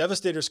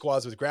Devastator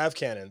squads with grav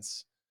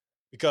cannons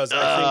because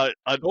I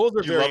think those are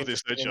you very love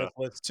this, interesting don't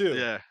in you? this list too.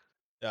 Yeah.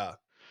 Yeah,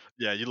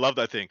 Yeah, you love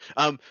that thing.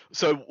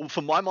 So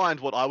for my mind,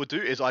 what I would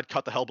do is I'd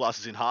cut the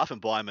Hellblasters in half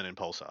and buy them an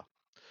Impulsor.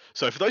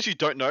 So for those of you who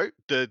don't know,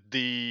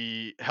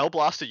 the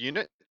Hellblaster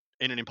unit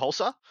in an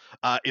Impulsor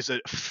is a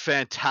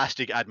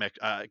fantastic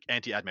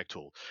anti-AdMech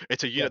tool.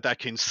 It's a yeah, unit that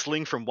can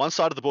sling from one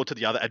side of the board to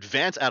the other,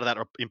 advance out of that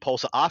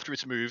Impulsor after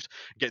it's moved,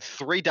 get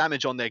 3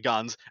 damage on their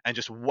guns, and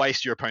just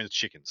waste your opponent's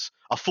chickens.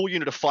 A full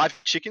unit of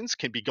 5 chickens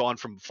can be gone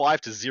from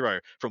 5 to 0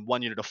 from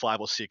one unit of 5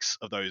 or 6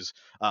 of those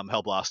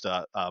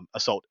Hellblaster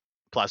assault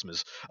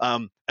plasmas.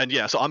 And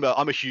yeah, so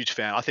I'm a huge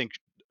fan. I think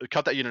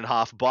cut that unit in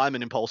half, buy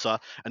them an Impulsor,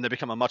 and they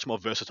become a much more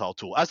versatile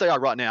tool. As they are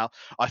right now,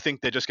 I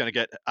think they're just going to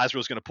get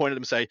Azrael's going to point at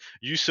them and say,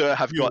 "You sir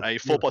have got a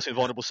 4+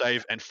 invulnerable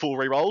save and full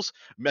rerolls.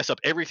 Mess up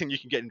everything you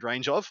can get in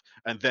range of,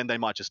 and then they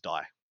might just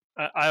die."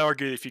 I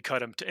argue if you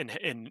cut them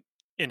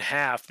in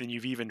half, then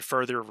you've even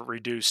further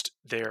reduced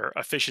their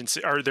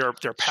efficiency or their It's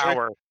true.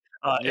 power,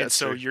 Yeah, and it's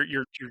so true.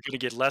 you're going to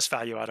get less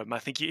value out of them. I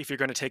think if you're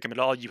going to take them at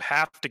all, you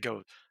have to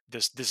go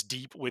this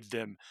deep with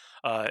them.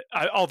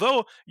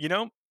 Although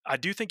I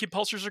do think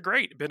impulsors are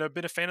great. Been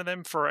a fan of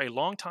them for a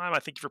long time. I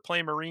think if you're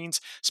playing Marines,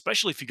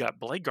 especially if you got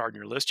Blade Guard in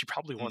your list, you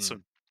probably want Mm.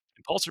 some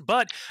impulsor.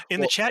 But in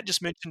the Well, chat,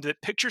 just mentioned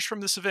that pictures from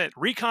this event,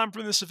 recon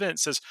from this event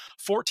says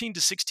 14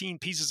 to 16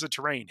 pieces of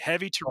terrain,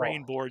 heavy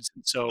terrain oh, boards.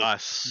 And so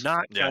Nice.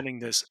 not Yeah. counting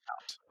this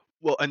out.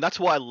 Well, and that's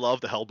why I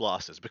love the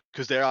Hellblasters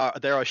because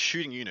they're a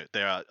shooting unit.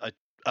 They're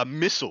a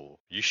missile.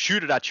 You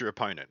shoot it at your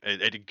opponent.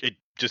 It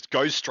just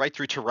goes straight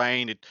through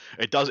terrain. It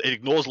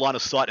ignores line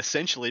of sight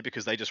essentially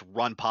because they just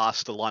run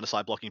past the line of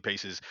sight blocking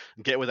pieces,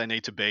 get where they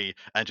need to be,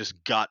 and just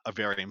gut a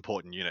very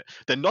important unit.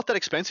 They're not that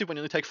expensive when you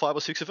only take 5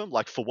 or 6 of them,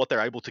 like for what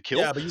they're able to kill.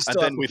 yeah, but you And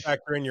still have then to with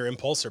factor in your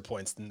impulsor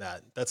points in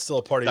that. That's still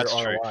a part of your That's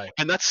true, ROI.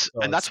 and that's So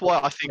and it's that's why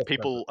I it's still think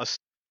expensive.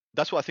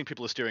 that's why I think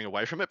people are steering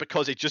away from it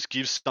because it just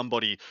gives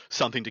somebody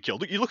something to kill.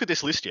 You look at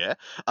this list, yeah,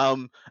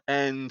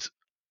 and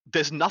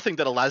there's nothing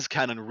that a las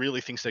cannon really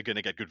thinks they're going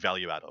to get good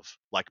value out of.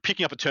 Like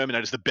picking up a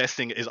Terminator is the best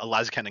thing is a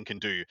las cannon can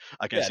do Yeah,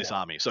 against this no,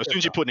 army. So as soon it's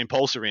as you not. put an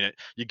impulsor in it,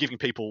 you're giving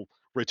people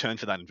return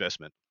for that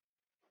investment.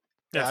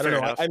 Yeah, Yeah, I don't fair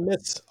know.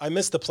 enough. I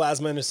miss the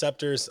plasma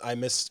interceptors. I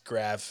miss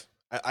Grav.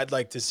 I'd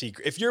like to see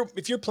if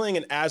you're playing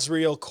an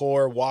Azrael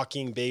core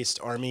walking based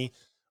army.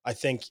 I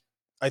think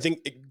I think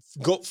it,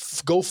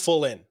 go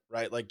full in,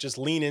 right? Like just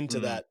lean into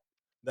Mm.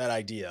 that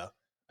idea.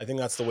 I think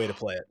that's the way to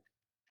play it.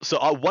 So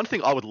one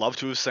thing I would love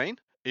to have seen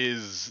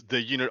is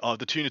the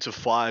 2 units of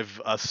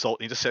 5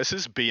 assault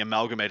intercessors be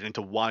amalgamated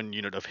into 1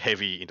 unit of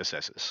heavy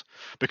intercessors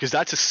because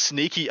that's a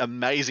sneaky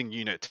amazing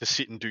unit to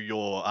sit and do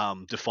your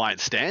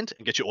defiant stand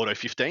and get your auto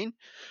 15.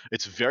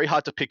 It's very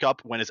hard to pick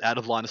up when it's out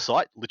of line of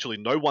sight. Literally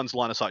no one's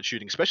line of sight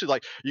shooting, especially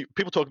like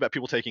people talk about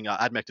people taking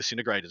AdMech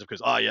disintegrators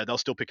because oh yeah they'll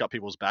still pick up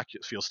people's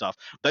backfield stuff.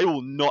 They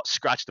will not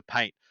scratch the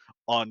paint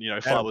on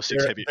 5 Adam, or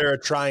 6 heavy. they're a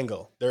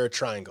triangle. They're a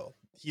triangle.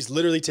 He's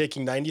literally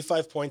taking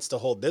 95 points to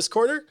hold this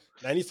quarter,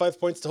 95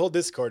 points to hold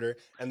this quarter,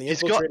 and the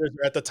He's got infiltrators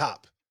are at the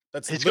top.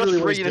 That's he's got literally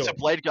what 3 he's units doing. of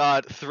blade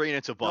guard, 3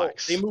 units of No, they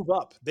bikes. move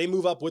up. They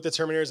move up with the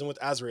Terminators and with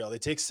Azrael. They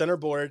take center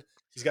board.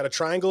 He's got a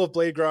triangle of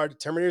Blade Guard,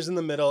 Terminators in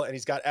the middle, and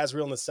he's got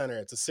Azrael in the center.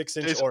 It's a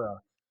 6-inch There's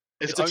aura.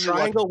 It's It's a only like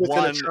triangle within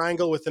a one.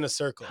 triangle within a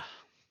circle.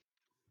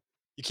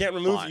 You can't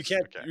remove Fine. Okay.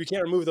 you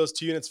can't remove those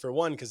 2 units for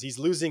one because he's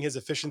losing his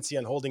efficiency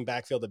on holding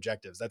backfield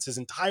objectives. That's his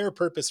entire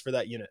purpose for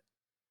that unit.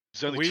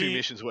 There's only 2 We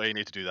missions where you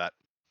need to do that.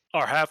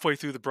 are halfway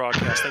through the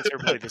broadcast. Thanks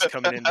everybody that's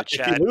coming in the If he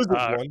chat. loses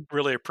one,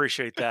 Really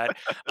appreciate that.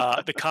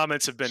 The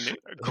comments have been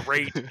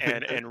great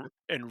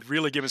and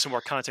really giving some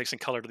more context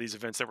and color to these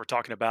events that we're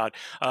talking about.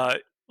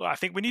 I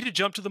think we need to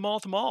jump to the mall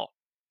at the mall.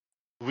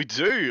 We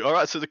do. All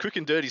right, so the quick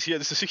and dirty's here.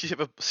 This is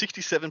a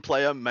 67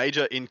 player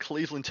major in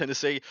Cleveland,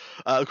 Tennessee.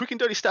 Quick and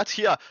dirty stats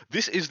here.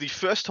 This is the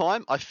first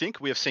time I think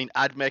we have seen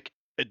AdMech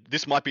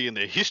this might be in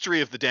the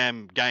history of the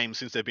damn game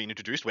since they've been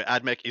introduced, where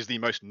AdMech is the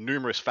most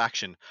numerous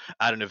faction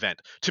at an event.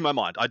 To my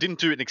mind, I didn't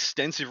do an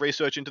extensive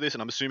research into this,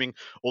 and I'm assuming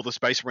all the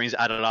Space Marines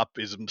added up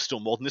is still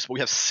more than this. But we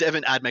have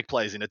 7 AdMech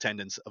players in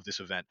attendance of this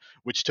event,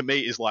 which to me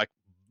is like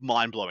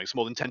mind blowing. It's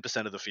more than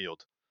 10% of the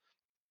field.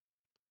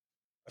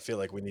 I feel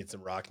like we need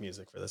some rock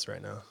music for this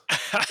right now.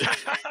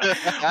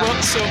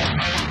 Well, so.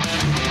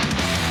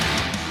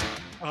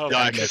 Oh,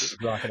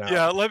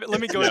 yeah, let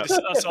me go ahead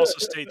and also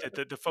state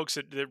that the folks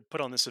that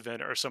put on this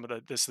event are some of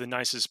the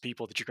nicest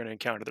people that you're going to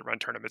encounter that run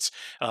tournaments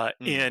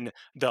in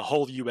the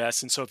whole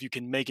U.S. And so if you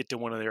can make it to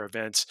one of their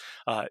events,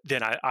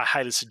 then I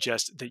highly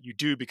suggest that you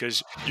do,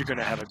 because you're going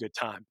to have a good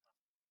time.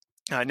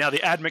 Now, the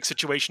AdMech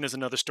situation is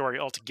another story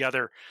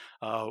altogether.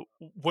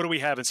 What do we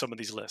have in some of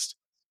these lists?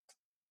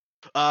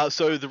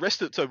 So the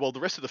rest of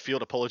the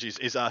field, apologies,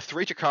 is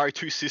 3 Drakari,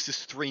 2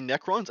 Sisters, 3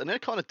 Necrons, and then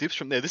it kind of dips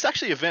from there. This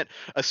actually event,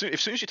 as soon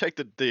as you take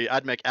the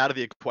AdMech out of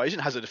the equation,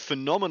 has a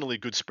phenomenally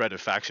good spread of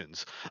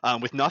factions,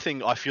 with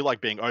nothing I feel like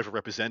being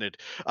overrepresented.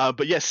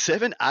 But yeah,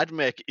 7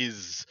 AdMech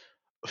is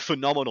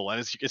phenomenal, and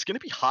it's going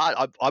to be hard.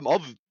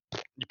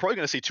 You're probably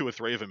going to see 2 or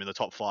 3 of them in the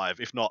top 5,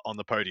 if not on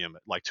the podium,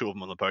 like 2 of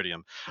them on the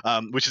podium,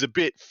 which is a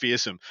bit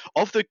fearsome.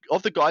 Of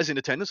the guys in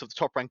attendance, of the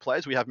top ranked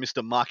players, we have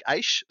Mr. Mark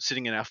Aish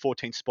sitting in our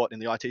 14th spot in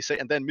the ITC,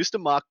 and then Mr.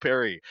 Mark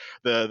Perry,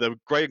 the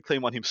great and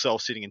clean one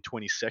himself, sitting in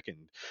 22nd.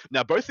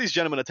 Now, both these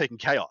gentlemen are taking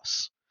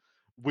Chaos,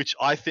 which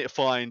I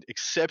find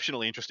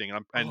exceptionally interesting,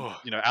 and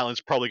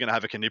Alan's probably going to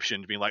have a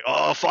conniption, being like,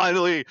 "Oh,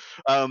 finally,"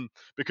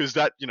 because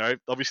that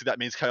obviously that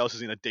means Chaos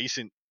is in a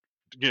decent,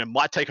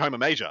 might take home a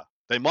major.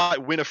 They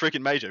might win a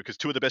freaking major because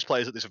 2 of the best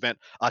players at this event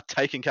are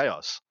taking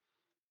Chaos.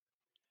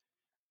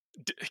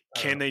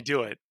 Can they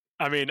do it?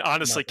 I mean,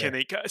 honestly, can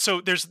they?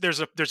 So there's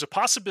a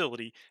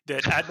possibility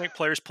that AdMech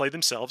players play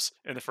themselves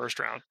in the first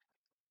round.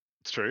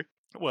 It's true.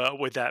 Well,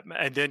 with that,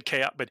 and then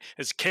Chaos, but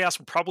as Chaos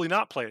will probably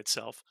not play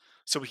itself,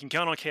 so we can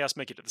count on Chaos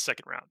make it to the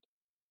second round.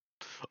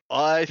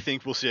 I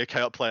think we'll see a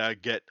Chaos player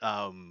get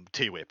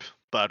T-Whip,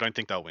 but I don't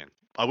think they'll win.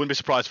 I wouldn't be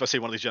surprised if I see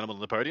one of these gentlemen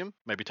on the podium,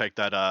 maybe take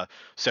that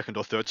second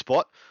or third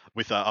spot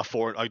with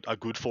a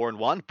good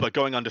 4-1. But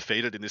going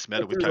undefeated in this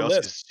meta with Chaos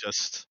is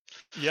just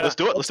Let's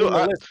do it. Let's do it.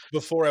 All right.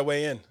 Before I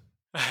weigh in.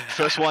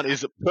 First one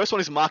is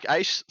Mark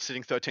Aish,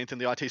 sitting 13th in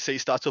the ITC.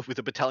 Starts off with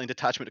a battalion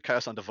detachment of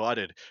Chaos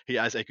Undivided. He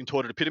has a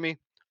Contorted Epitome,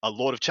 a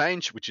Lord of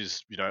Change, which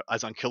is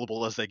as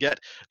unkillable as they get.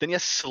 Then he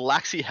has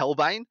Slaxy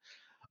Hellbane,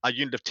 a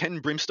unit of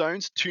 10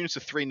 Brimstones, 2 units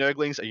of 3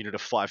 Nurglings, a unit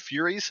of 5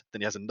 Furies.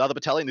 Then he has another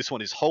battalion. This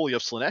one is Holy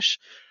of Slaanesh,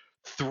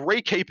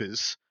 3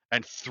 Keepers,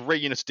 and 3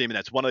 units of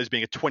Demonettes. One of those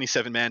being a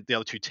 27-man, the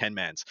other 2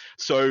 10-mans.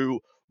 So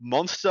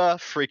monster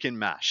freaking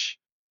mash.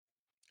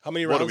 How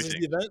many rounds is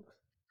the event?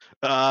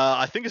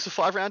 I think it's a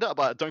 5-rounder,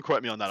 but don't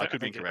quote me on that. I could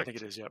be incorrect. I think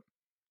it is. Yep.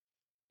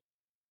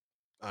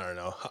 I don't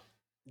know.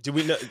 Do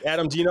we know,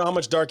 Adam? Do you know how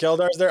much Dark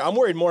Eldar is there? I'm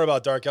worried more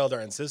about Dark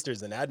Eldar and Sisters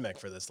than AdMech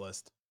for this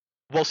list.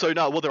 Well,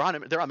 there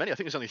are many. I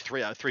think there's only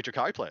 3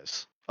 Drakari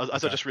players,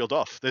 as I just reeled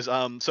off. There's 3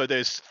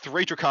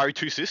 Drakari,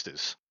 2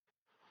 Sisters.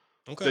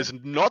 Okay. There's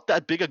not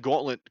that big a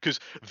gauntlet, because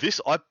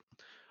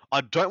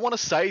I don't want to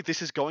say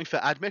this is going for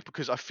AdMech,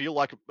 because I feel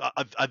like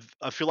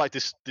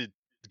this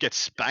gets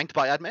spanked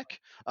by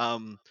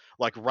AdMech.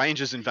 Like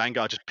Rangers and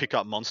Vanguard just pick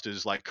up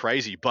monsters like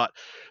crazy, but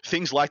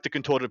things like the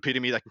Contorted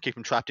Epitome that can keep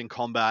them trapped in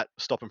combat,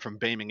 stop them from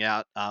beaming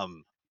out.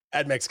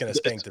 AdMech's going to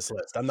spank this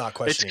list. I'm not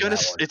questioning that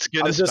one. It's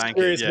going to spank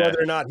it. I'm just curious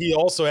whether or not he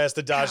also has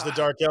to dodge the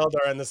Dark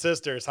Eldar and the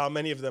Sisters. How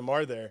many of them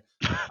are there?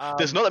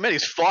 There's not that many.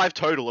 It's 5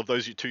 total of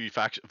those 2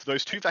 factions.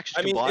 Those 2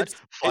 factions combined,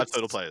 5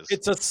 total players.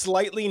 It's a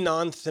slightly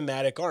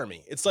non-thematic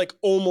army. It's like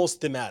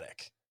almost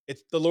thematic.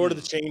 It's the Lord of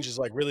the Change is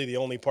like really the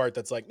only part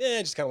that's like,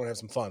 just kind of want to have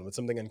some fun with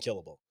something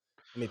unkillable.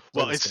 I mean,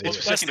 well, it's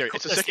secondary.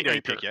 It's a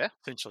secondary pick, yeah.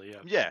 Essentially, yeah.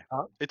 Yeah,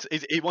 huh?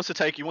 He wants to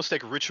take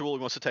ritual. He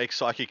wants to take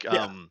psychic. He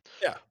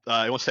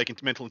wants to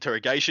take mental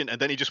interrogation, and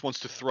then he just wants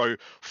to throw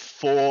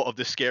 4 of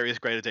the scariest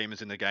greater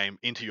demons in the game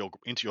into your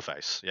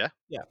face. Yeah.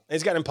 Yeah, and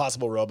he's got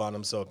Impossible Robe on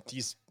him, so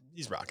he's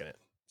rocking it.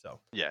 So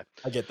yeah,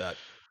 I get that.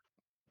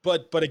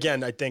 But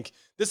again, I think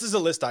this is a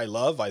list I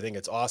love. I think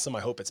it's awesome. I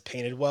hope it's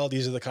painted well.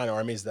 These are the kind of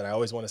armies that I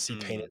always want to see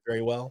painted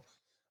very well.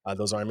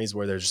 Those armies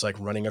where they're just like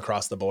running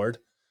across the board.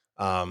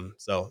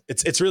 So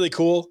it's really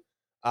cool.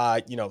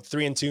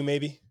 3-2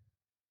 maybe.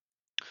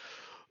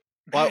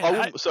 Man,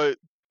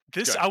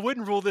 I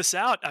wouldn't rule this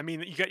out. I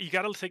mean, you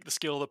got to take the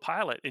skill of the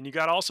pilot, and you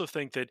got to also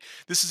think that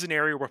this is an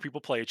area where people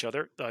play each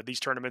other.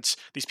 These tournaments,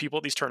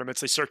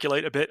 they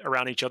circulate a bit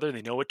around each other.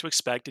 They know what to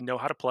expect and know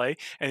how to play.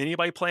 And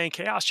anybody playing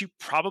Chaos, you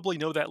probably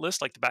know that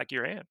list like the back of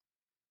your hand.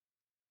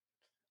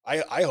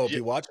 I hope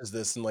he watches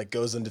this and like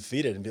goes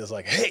undefeated and be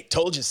like, "Hey,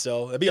 told you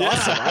so." That'd be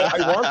awesome.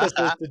 I want this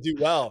list to do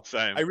well.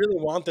 Same. I really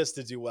want this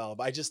to do well,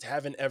 but I just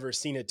haven't ever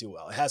seen it do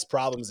well. It has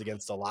problems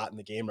against a lot in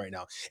the game right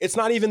now. It's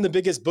not even the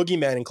biggest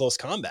boogeyman in close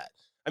combat.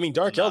 I mean,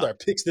 Dark Eldar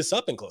picks this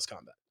up in close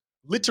combat.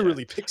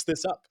 Literally picks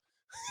this up.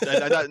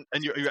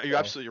 and you're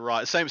absolutely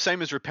right. Same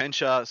as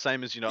Repentia.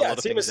 Same as a lot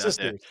of things out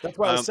there. That's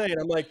what I was saying.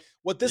 I'm like,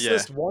 what this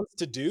list wants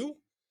to do,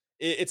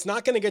 it's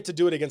not going to get to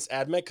do it against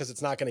AdMech because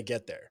it's not going to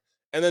get there.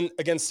 And then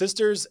against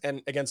Sisters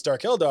and against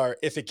Dark Eldar,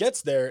 if it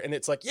gets there and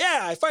it's like,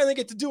 yeah, I finally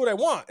get to do what I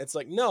want. It's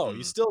like, no,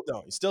 you still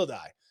don't. You still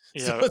die.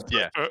 So Yeah, it's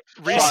Yeah.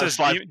 Reese Five, says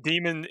five.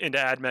 demon into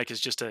AdMech is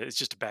just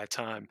a bad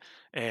time,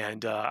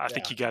 and I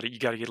think yeah, you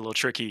got to get a little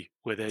tricky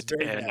with it's it,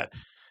 very and bad.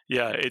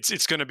 yeah,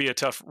 it's going to be a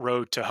tough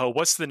road to hoe.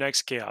 What's the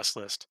next chaos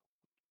list?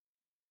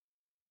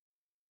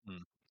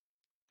 Mm.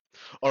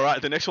 All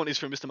right, the next one is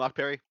from Mr. Mark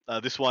Perry.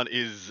 This one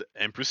is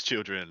Empress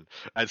Children.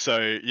 And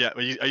so, yeah,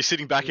 are you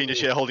sitting back in your Ooh,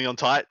 chair holding on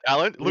tight,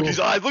 Alan? Look at his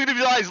ooh. eyes, look at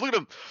his eyes, look at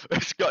him.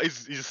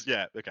 He's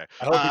yeah, okay.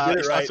 I hope he did He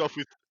it starts right. off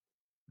with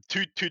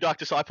two Dark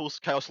Disciples,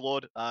 Chaos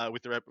Lord,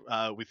 with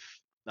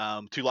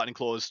two Lightning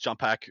Claws, Jump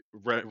Pack,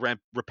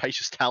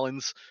 Rapacious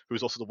Talons, who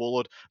is also the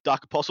Warlord,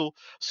 Dark Apostle,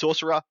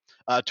 Sorcerer,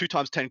 2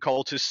 times 10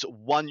 Cultists,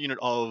 1 unit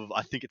of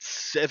I think it's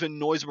 7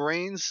 Noise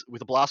Marines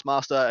with a Blast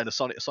Master and a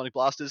Sonic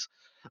Blasters,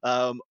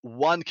 1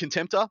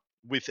 Contemptor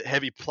with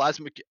heavy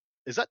plasma.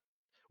 Is that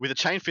with a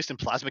Chain Fist and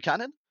Plasma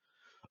Cannon?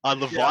 Yeah.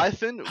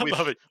 Leviathan I with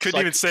love it. Couldn't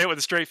even say it with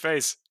a straight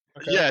face.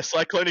 Okay. yeah,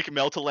 Cyclonic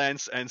Melter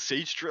Lance and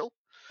Siege Drill.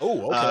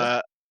 Oh, okay.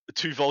 Uh,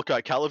 2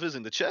 Volkite Calivers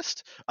in the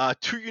chest.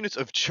 2 units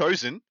of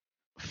Chosen,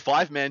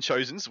 5-man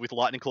Chosens with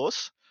Lightning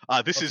Claws.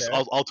 This is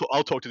Okay.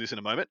 I'll talk to this in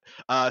a moment.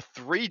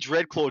 3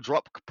 Dreadclaw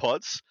drop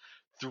pods,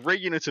 3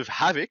 units of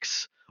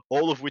Havocs,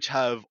 all of which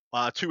have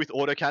 2 with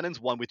auto cannons,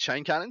 1 with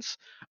chain cannons,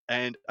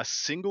 and a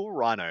single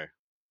Rhino.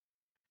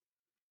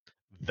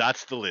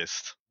 That's the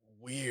list.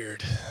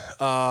 Weird.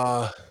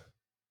 Uh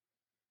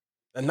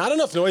and not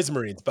enough Noise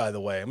Marines, by the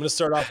way. I'm gonna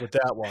start off with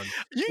that one.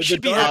 You Did the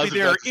should be dark I happy was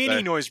there about are to any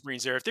say. Noise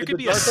Marines there. If there did could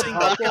the be a Dark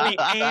single Apostle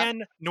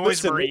and Noise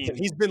listen, Marine.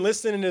 he's been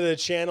listening to the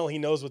channel. He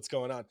knows what's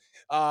going on.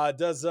 No,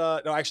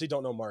 I actually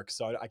don't know Mark,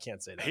 so I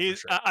can't say that for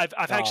sure. I've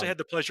actually Um, had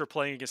the pleasure of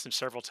playing against him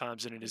several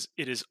times, and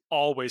it is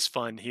always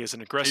fun. He is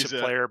an He's aggressive a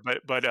player,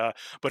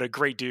 but a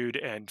great dude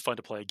and fun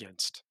to play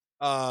against.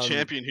 um,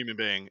 champion human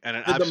being and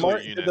an did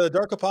absolute unit. the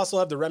Dark Apostle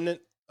have the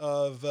remnant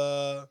of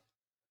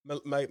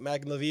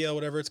Magnavia,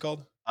 whatever it's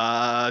called?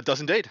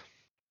 Does indeed.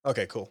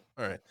 Okay, cool.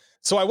 All right.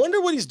 So I wonder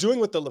what he's doing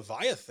with the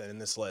Leviathan in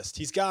this list.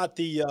 He's got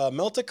the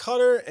Melta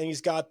Cutter and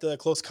he's got the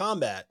close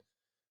combat.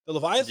 The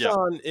Yep.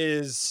 Leviathan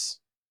is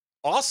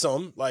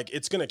awesome. Like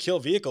it's gonna kill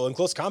vehicle in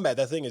close combat.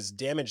 That thing is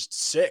damaged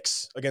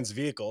 6 against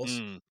vehicles.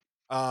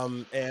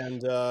 Mm,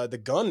 And the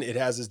gun it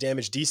has is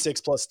damage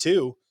D6 plus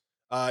 2.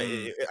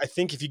 mm. I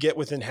think if you get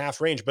within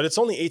half range, but it's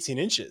only 18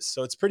 inches,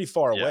 so it's pretty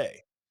far Yeah.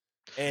 away.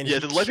 And Yeah,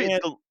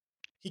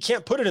 he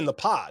can't put it in the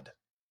pod.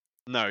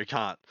 no, he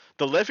can't.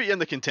 The Levy and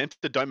the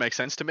Contemptor don't make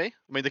sense to me. I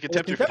mean, the And the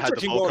Contemptor, if it had Contemptor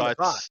the can go in the pod,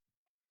 Volkites,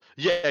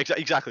 yeah,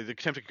 exactly. The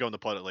Contemptor could go in the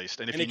pod at least.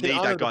 And if and you it can need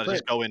honor that the guy to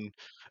just print. go in,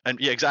 and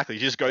yeah, exactly,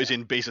 he just Yeah. goes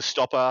in, be's a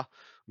stopper,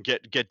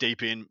 get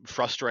deep in,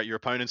 frustrate your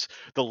opponents.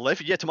 The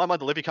Levy, yeah, to my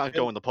mind, the Levy can't And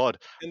go in the pod.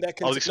 and that I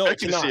can was no, it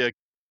expecting to cannot. see a,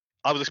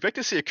 I was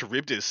expecting to see a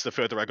Charybdis the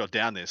further I got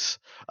down this.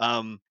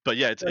 But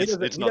yeah, No, he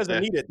doesn't. it's He not doesn't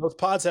there. need it. Those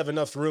pods have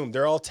enough room.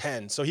 They're all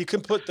 10, so he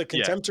can put the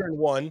Yeah, Contemptor in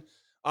one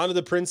onto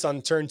the Prince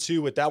on turn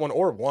 2 with that one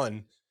or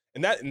one.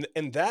 And that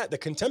the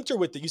Contemptor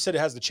with that you said it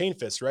has the chain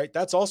fist, right?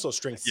 That's also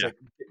strength yeah, 6.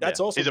 yeah. That's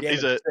also He's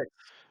damage a 6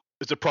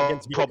 It's a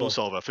against problem vehicle.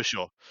 solver for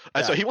sure.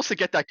 And so Yeah. he wants to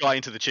get that guy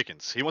into the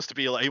chickens. He wants to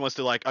be like, he wants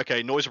to like,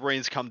 okay, Noise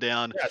Marines come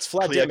down, Yeah, it's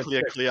flat clear, damage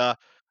clear, 6. clear,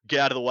 get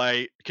out of the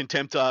way.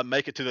 Contemptor,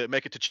 make it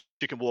to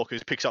Chicken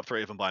Walkers, picks up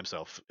 3 of them by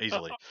himself Uh,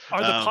 easily.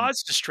 are the Um,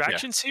 pods yeah,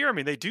 distractions here? I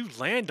mean, they do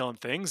land on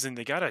things, and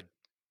they gotta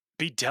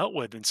be dealt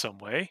with in some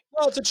way.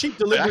 Well, it's a cheap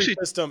but delivery actually,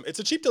 system. It's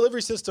a cheap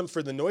delivery system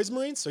for the Noise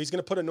Marines, so he's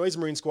gonna put a Noise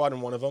Marine squad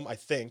in one of them, I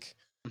think.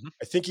 mhm,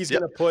 I think he's yep.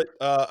 gonna put,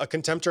 a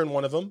Contemptor in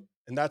one of them,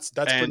 and that's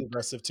pretty And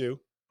aggressive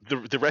too.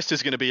 the rest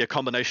is going to be a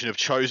combination of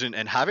Chosen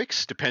and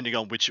Havocs, depending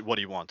on what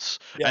he wants.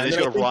 Yeah, And and he's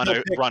then I got a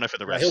think Rhino for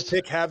the he'll rest.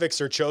 pick Havocs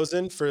or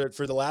Chosen for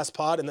the last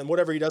pod, and then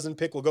whatever he doesn't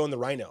pick will go in the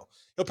Rhino.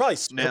 He'll Now, probably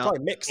Well, the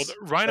mix.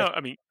 Rhino. Like,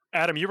 I mean,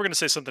 Adam, you were going to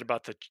say something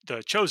about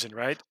the chosen,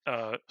 right?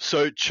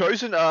 so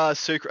Chosen are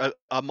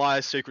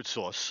my secret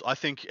source. I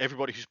think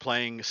everybody who's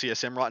playing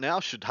CSM right now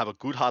should have a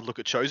good hard look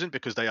at Chosen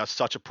because they are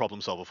such a problem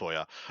solver for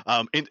you.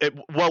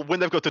 Well, when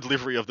they've got the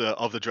delivery of the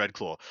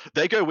Dreadclaw,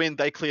 they go in,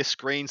 they clear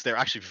screens. They're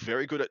actually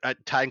very good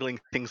at tangling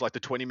things like the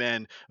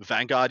 20-man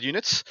Vanguard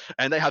units,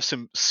 and they have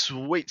some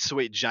sweet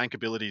jank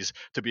abilities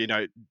to be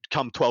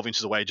come 12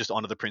 inches away, just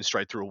onto the Prince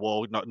straight through a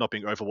wall, not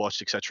being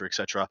overwatched, etc.,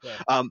 etc.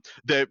 yeah.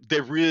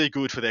 They're really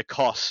good for their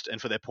cost and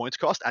for their points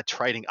cost at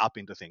trading up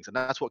into things, and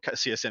that's what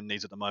CSM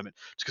needs at the moment.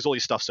 Just because all your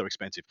stuff's so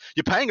expensive,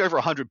 you're paying over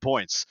 100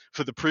 points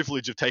for the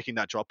privilege of taking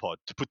that drop pod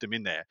to put them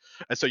in there,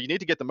 and so you need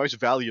to get the most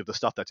value of the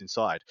stuff that's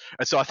inside.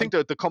 And so I think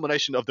that the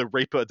combination of the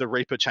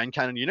Reaper chain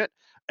cannon unit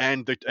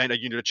and a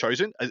unit of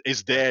Chosen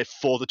is there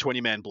for the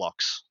 20-man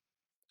blocks.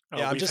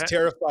 Yeah, I'm We've just had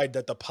terrified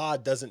that the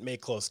pod doesn't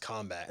make close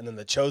combat, and then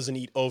the Chosen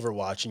eat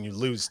Overwatch, and you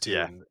lose 2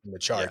 Yeah, in the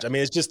charge. yeah. I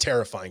mean, it's just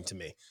terrifying to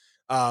me.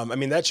 I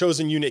mean, that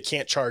Chosen unit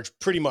can't charge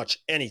pretty much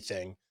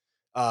anything,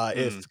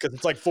 if Mm. because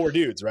it's like 4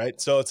 dudes, right?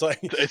 So it's like,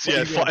 It's what are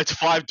yeah, you gonna it's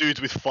 5 dudes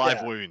with 5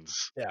 yeah,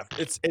 wounds. yeah, So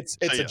it's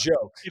a yeah,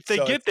 joke. if they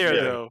So get it's there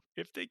yeah. though,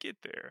 if they get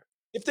there.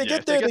 If they Yeah, get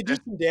if they there, get they do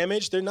there. some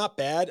damage. They're not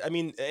bad. I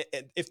mean,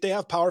 if they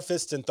have Power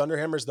Fists and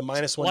Thunderhammers, the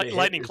 -1 to hit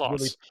Lightning is really.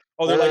 claws.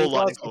 Oh, they're All Lightning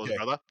lightning Claws? claws, Okay.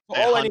 brother. So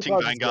They're all Lightning hunting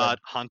Claws is good. Vanguard,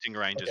 hunting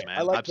Rangers, Okay, I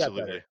man. like that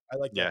Absolutely. better. I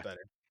like Yeah. that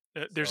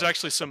better. There's So,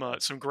 actually some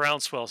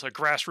groundswells, a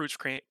grassroots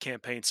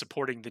campaign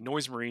supporting the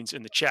Noise Marines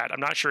in the chat.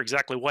 I'm not sure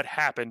exactly what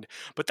happened,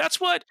 but that's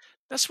what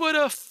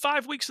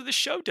 5 weeks of the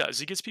show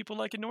does. It gets people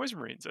liking Noise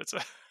Marines. That's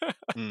a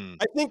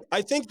Mm.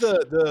 I think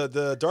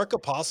the Dark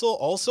Apostle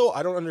also,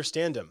 I don't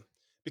understand him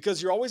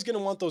because you're always going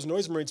to want those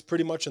Noise Marines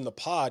pretty much in the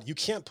pod. You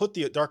can't put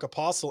the Dark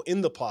Apostle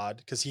in the pod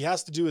because he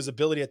has to do his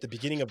ability at the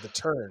beginning of the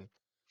turn,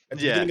 at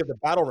the Yeah. beginning of the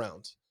battle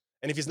round.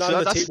 And if he's not So on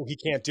the that's table, he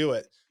can't do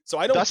it. So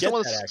I don't that's the get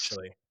one. that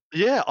actually.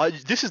 Yeah.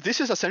 This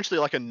is essentially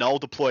like a null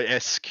deploy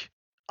esque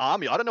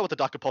army. I don't know what the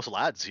Dark Apostle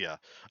adds here.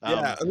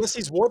 Yeah, unless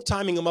he's warp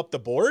timing him up the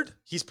board,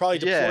 he's probably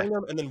Yeah. deploying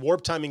him and then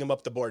warp timing him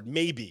up the board,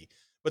 maybe.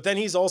 But then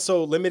he's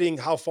also limiting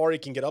how far he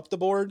can get up the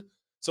board.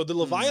 So the Mm.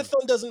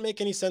 Leviathan doesn't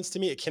make any sense to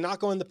me. It cannot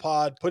go in the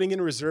pod. Putting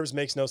in reserves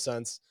makes no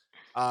sense.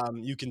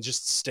 You can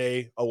just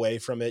stay away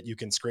from it. You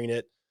can screen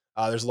it.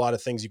 There's a lot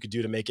of things you could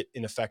do to make it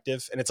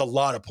ineffective, and it's a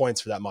lot of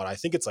points for that mod. I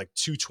think it's like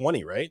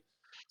 220, right?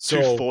 So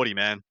 240,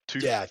 man.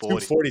 yeah,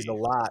 240. 240 is a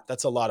lot.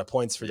 That's a lot of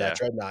points for that Yeah.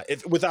 dreadnought.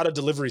 If without a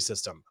delivery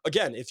system,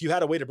 again, if you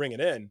had a way to bring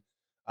it in,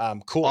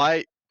 cool.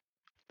 I'm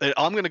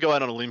going to go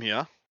out on a limb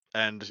here,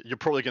 and you're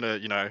probably going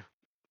to,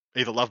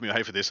 either love me or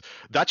hate for this.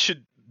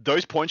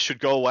 Those points should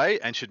go away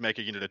and should make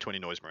a unit of 20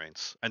 Noise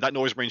Marines. And that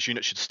Noise Marines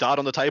unit should start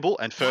on the table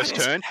and first What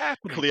is turn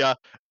happening? clear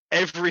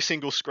every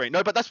single screen.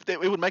 No, but it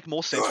would make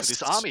more sense for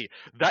this Yes. army.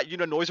 That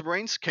unit of Noise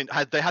Marines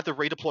they have the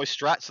redeploy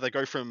strat, so they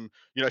go from,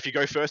 if you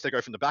go first, they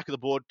go from the back of the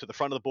board to the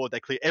front of the board. They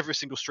clear every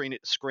single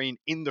screen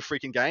in the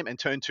freaking game and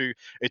turn to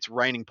its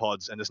raining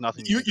pods, and there's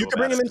nothing you can do You could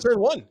bring about him it. in turn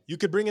 1. You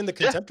could bring in the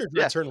Yeah, Contemptor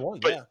yeah, turn 1.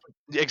 but- Yeah.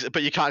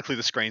 But you can't clear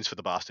the screens for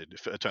the bastard.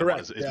 For turn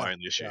Correct, one is my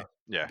only issue. yeah.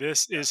 Yeah.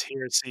 This is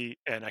heresy,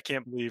 and I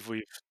can't believe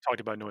we've talked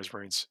about Noise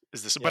Marines.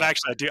 But Yeah.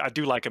 actually, I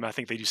do like them. I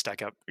think they do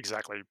stack up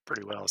exactly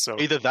pretty well. So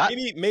Either that,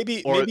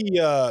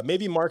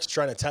 Maybe Mark's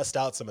trying to test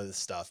out some of this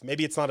stuff.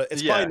 Maybe it's probably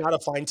not a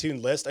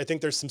fine-tuned list. I think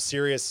there's some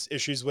serious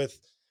issues with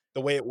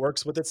the way it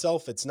works with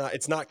itself. It's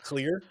not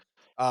clear.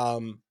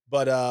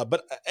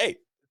 But hey,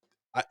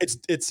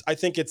 I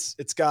think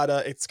it's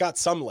got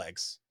some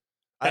legs.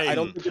 I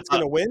don't think it's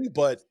going to win,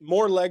 but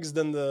more legs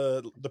than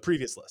the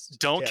previous list.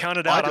 don't Yeah. count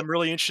it out. I'm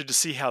really interested to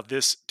see how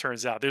this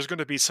turns out. There's going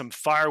to be some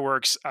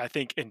fireworks, I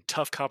think, in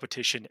tough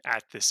competition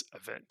at this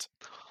event.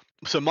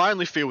 So my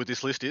only fear with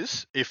this list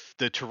is if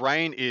the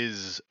terrain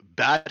is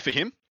bad for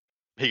him,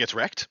 he gets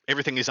wrecked.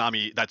 Everything his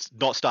army that's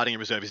not starting in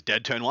reserve is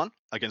dead turn 1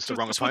 against the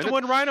wrong That's opponent.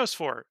 what the one Rhino's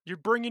for. You're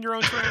bringing your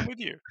own terrain with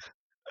you.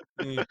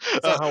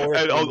 That's not how it works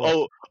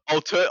anymore.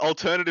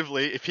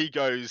 Alternatively, if he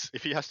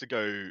has to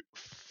go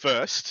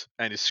first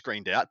and is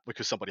screened out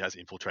because somebody has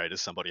infiltrators,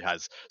 somebody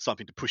has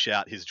something to push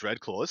out his dread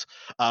claws,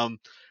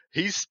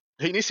 he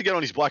needs to get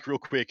on his bike real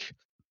quick.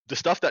 The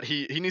stuff that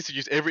he needs to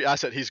use every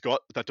asset he's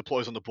got that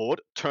deploys on the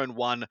board, turn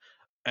 1,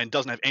 and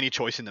doesn't have any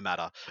choice in the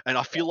matter. And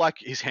I feel like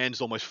his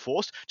hand's almost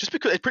forced, just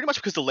because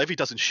the levy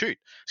doesn't shoot.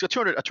 He's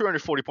got a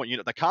 240 point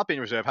unit that can't be in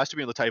reserve, has to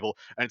be on the table,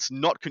 and it's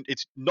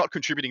not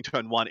contributing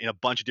turn 1 in a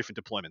bunch of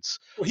different deployments.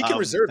 Well, he can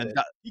reserve it.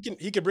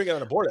 He can bring it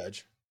on a board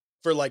edge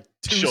for like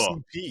 2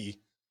 CP.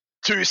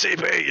 2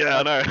 CP, yeah,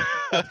 I know.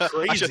 That's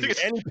crazy.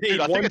 Actually,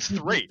 I think it's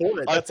 3.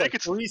 That's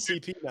like 3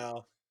 CP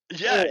now.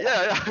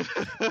 Yeah.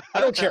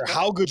 I don't care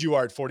how good you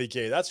are at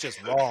 40K. That's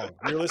just wrong.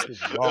 Your list is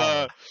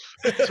wrong.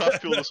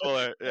 Tough pill to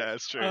swallow. Yeah,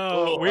 it's true.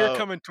 We're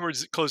coming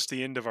close to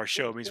the end of our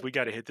show. It means we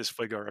got to hit this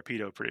Fuego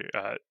Rapido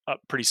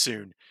pretty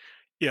soon.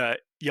 Yeah,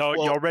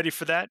 y'all ready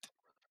for that?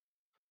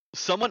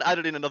 Someone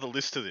added in another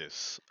list to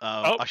this.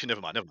 Actually,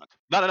 never mind. No.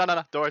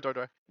 Don't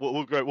worry.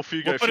 We'll go. We'll put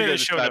it in the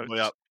show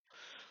notes.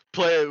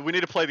 We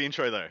need to play the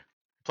intro though.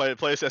 Play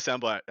us our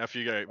soundbite after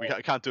you go. We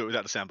can't do it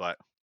without the soundbite.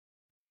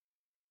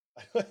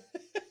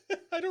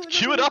 I don't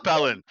Cue it up,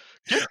 Alan.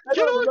 Get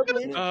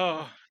on.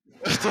 Oh,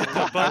 just hit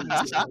the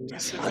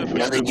buttons.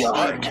 Another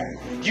yard.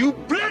 You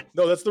bet.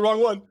 No, that's the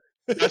wrong one.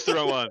 That's the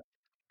wrong one.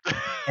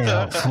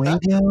 El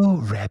Fuego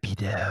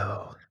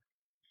Rapido.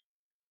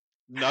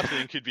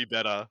 Nothing could be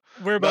better.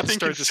 We're about to Nothing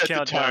start this set the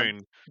countdown.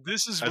 tone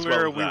This is as where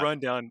well as we that. run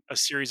down a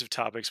series of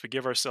topics. We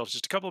give ourselves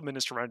just a couple of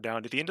minutes to run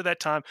down. At the end of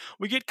that time,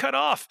 we get cut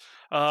off.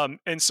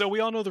 And so we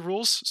all know the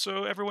rules,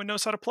 so everyone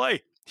knows how to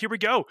play. Here we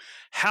go.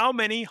 How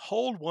many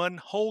hold 1,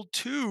 hold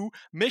 2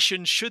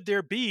 missions should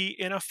there be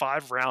in a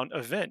 5-round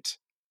event?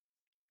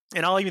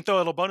 And I'll even throw a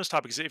little bonus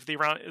topic. Because if the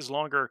round is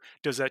longer,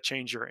 does that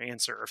change your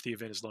answer? Or if the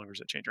event is longer, does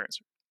that change your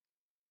answer?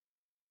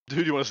 Who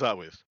do you want to start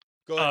with?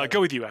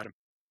 Go with you, Adam.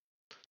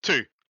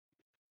 2.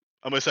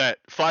 I'm going to say it.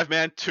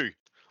 5-man, 2.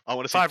 I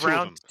want to see 5 2 of them.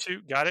 round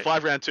 2, got it?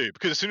 5 round 2.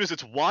 Because as soon as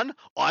it's 1,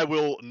 I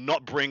will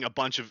not bring a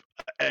bunch of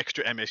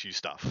extra MSU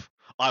stuff.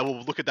 I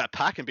will look at that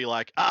pack and be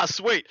like,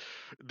 sweet,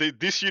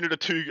 this unit of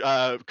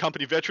 2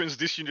 company veterans,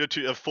 this unit of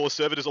 2 of 4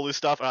 servitors, all this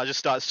stuff, and I just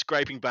start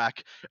scraping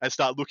back and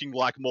start looking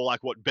more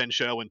like what Ben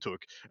Sherwin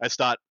took, and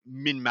start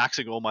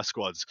min-maxing all my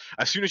squads.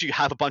 As soon as you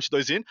have a bunch of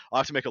those in, I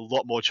have to make a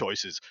lot more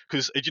choices,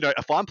 because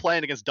if I'm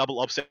playing against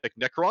double OBSEC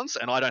Necrons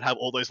and I don't have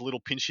all those little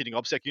pinch-hitting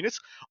OBSEC units,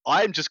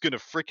 I'm just gonna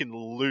freaking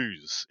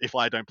lose if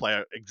I don't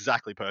play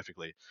exactly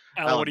perfectly.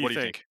 Alan, what do you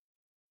think?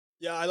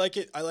 Yeah, I like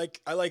it. I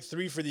like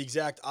 3 for the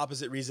exact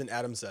opposite reason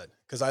Adam said,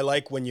 because I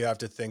like when you have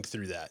to think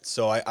through that.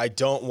 So I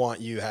don't want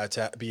you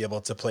to be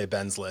able to play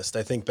Ben's list.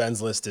 I think Ben's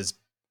list is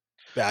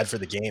bad for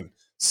the game.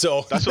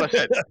 So that's what I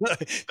said.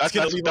 It's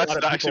going to leave a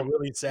lot of people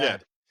really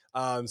sad.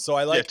 Yeah. So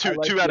I like 2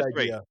 out of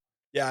 3. Idea.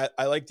 Yeah,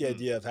 I like the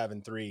idea of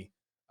having 3.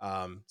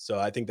 So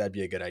I think that'd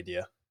be a good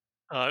idea.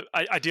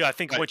 I do. I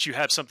think once you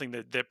have something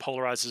that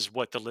polarizes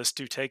what the lists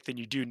do take, then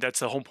you do. That's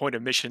the whole point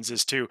of missions,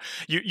 is to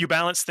you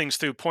balance things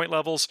through point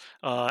levels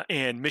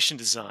and mission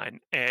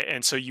design,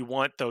 and so you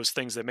want those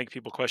things that make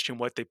people question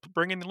what they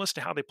bring in the list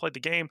and how they played the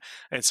game.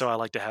 And so I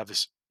like to have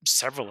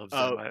several of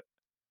them.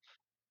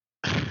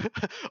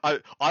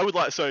 I would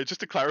like, so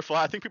just to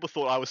clarify, I think people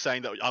thought I was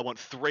saying that I want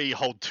 3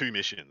 hold 2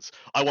 missions.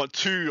 I want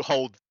 2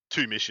 hold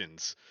 2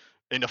 missions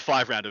in a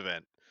 5-round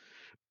event.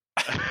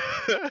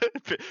 Do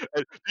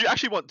you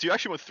actually want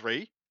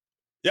 3?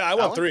 Yeah, I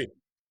want 3.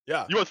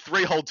 Yeah. You want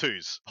 3 hold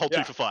 2s, hold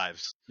 2 for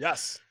 5s.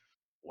 Yes.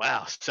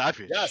 Wow,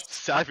 savage. Yes.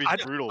 Savage,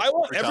 brutal. I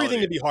want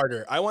everything to be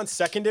harder. I want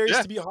secondaries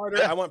to be harder.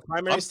 Yeah. I want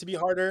primaries to be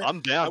harder.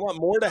 I'm down. I want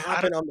more to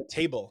happen on the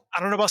table.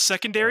 I don't know about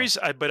secondaries,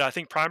 but I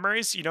think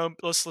primaries,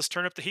 let's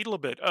turn up the heat a little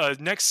bit.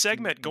 Next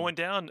segment going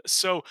down.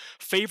 So,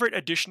 favorite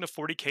edition of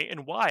 40K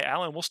and why?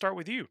 Alan, we'll start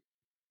with you.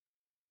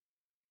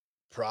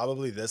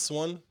 Probably this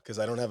one, because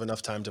I don't have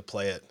enough time to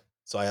play it.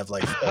 So I have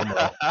like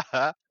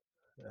FOMO.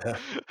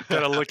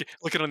 Gotta look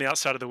it on the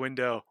outside of the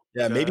window.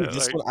 Yeah, maybe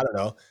this one. I don't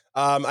know.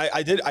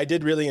 I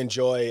did really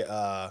enjoy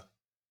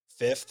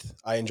 5th.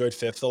 I enjoyed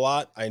 5th a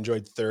lot. I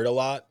enjoyed 3rd a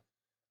lot.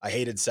 I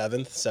hated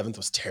 7th. 7th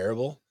was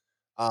terrible.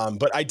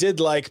 But I did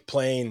like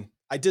playing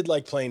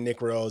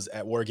Nick Rose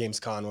at War Games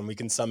Con when we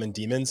can summon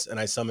demons, and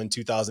I summoned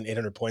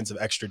 2,800 points of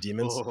extra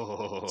demons.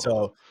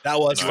 So that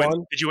was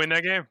fun. Did you win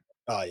that game?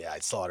 Oh yeah, I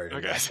slaughtered him.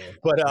 Okay.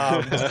 But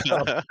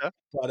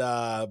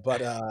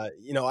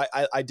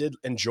I did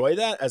enjoy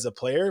that as a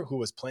player who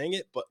was playing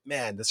it. But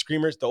man,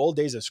 the old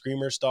days of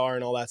Screamer Star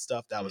and all that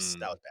stuff, that was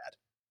bad.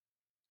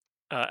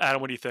 Adam,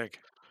 what do you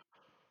think?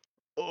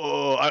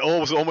 Oh, I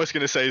was almost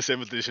going to say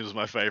 7th edition was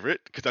my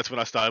favorite, because that's when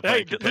I started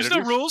playing competitive.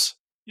 There's no rules.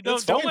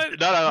 Don't let.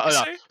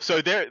 No.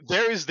 So there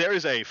was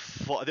a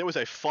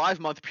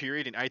 5-month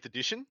period in 8th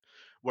edition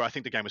where I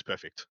think the game was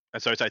perfect,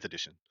 and so it's 8th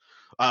edition.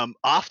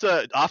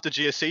 After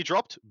GSC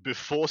dropped,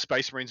 before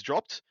Space Marines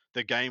dropped,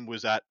 the game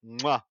was at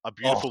a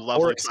beautiful,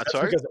 lovely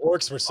plateau. That's because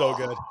orcs were so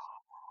good.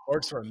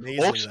 Orcs were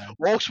amazing.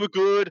 Orcs were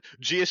good.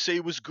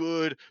 GSC was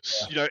good.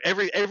 Yeah.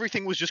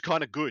 Everything was just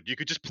kind of good. You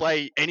could just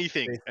play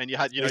anything, and you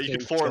had you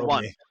could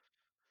 4-1.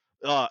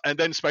 And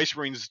then Space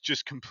Marines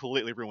just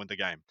completely ruined the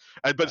game.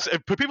 But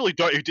for people who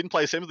didn't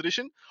play 7th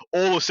edition,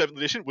 all of 7th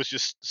edition was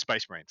just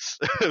Space Marines.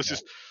 It was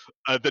just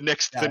the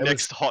next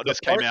hotness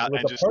came out,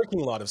 and just parking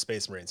lot of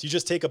Space Marines. You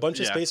just take a bunch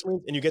of Space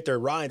Marines and you get their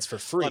rides for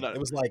free. It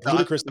was like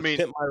ludicrous to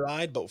pimp my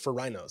ride, but for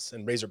rhinos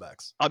and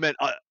razorbacks. I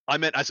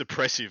meant as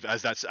oppressive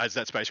as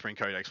that Space Marine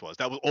Codex was.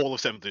 That was all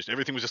of 7th edition.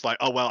 Everything was just like,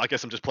 oh well, I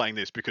guess I'm just playing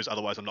this because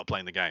otherwise I'm not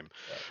playing the game.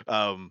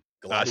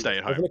 I stay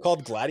at home. Wasn't it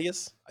called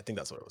Gladius? I think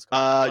that's what it was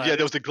called. Yeah,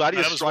 there was the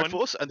Gladius Strike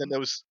Force, and then there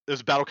was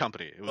Battle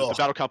Company. It was the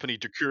Battle Company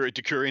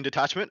Decurion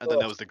detachment, and then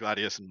there was the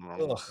Gladius. And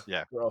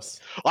yeah, gross.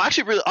 I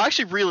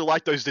actually really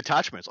like those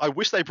detachments. I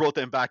wish they brought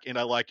them back in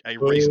a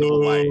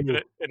reasonable way,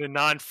 in a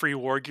non-free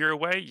war gear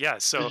way. Yeah.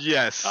 So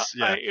yes,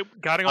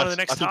 getting on to the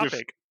next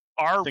topic.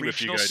 Our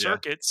regional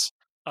circuits.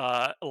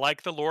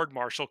 Like the Lord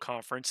Marshall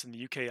Conference and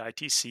the UK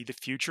ITC, the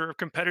future of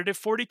competitive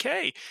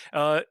 40K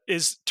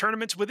is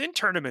tournaments within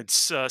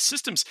tournaments,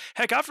 systems.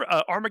 Heck,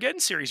 Armageddon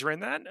Series ran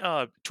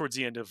that towards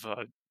the end of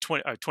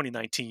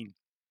 2019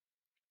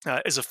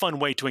 as a fun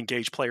way to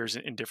engage players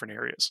in different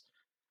areas.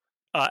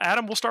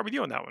 Adam, we'll start with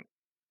you on that one.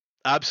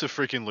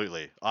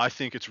 Absolutely. I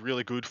think it's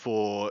really good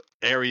for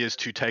areas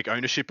to take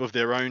ownership of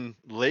their own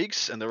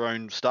leagues and their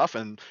own stuff,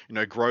 and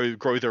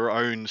grow their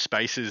own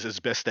spaces as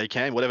best they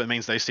can, whatever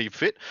means they see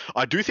fit.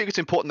 I do think it's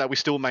important that we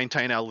still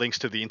maintain our links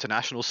to the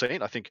international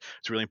scene. I think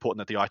it's really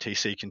important that the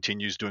ITC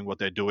continues doing what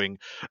they're doing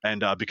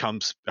and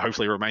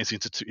hopefully remains the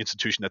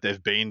institution that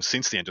they've been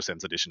since the end of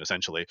 7th edition,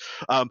 essentially.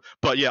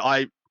 But yeah,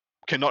 I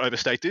cannot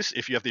overstate this.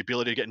 If you have the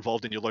ability to get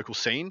involved in your local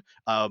scene,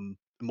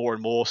 more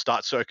and more,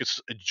 start circuits,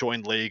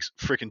 join leagues,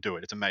 freaking do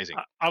it. It's amazing.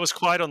 I was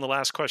quiet on the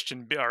last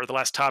question or the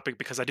last topic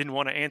because I didn't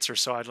want to answer,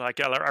 so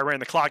I ran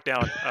the clock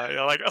down,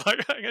 like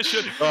I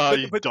should.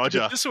 You But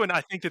dodger. this one,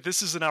 I think that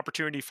this is an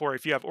opportunity for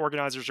if you have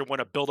organizers who want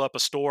to build up a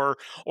store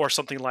or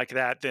something like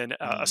that, then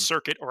a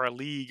circuit or a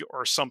league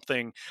or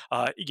something,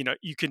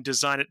 you can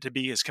design it to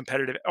be as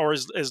competitive or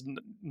as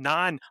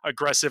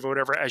non-aggressive or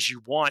whatever as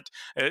you want,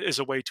 as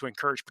a way to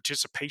encourage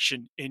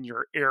participation in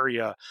your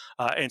area.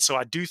 And so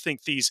I do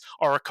think these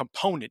are a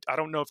component. I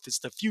don't know if it's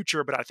the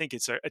future, but I think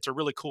it's a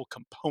really cool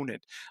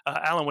component.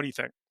 Alan, what do you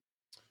think?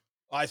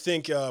 I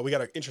think we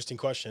got an interesting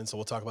question, so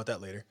we'll talk about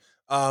that later.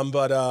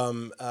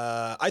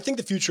 I think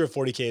the future of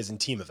 40K is in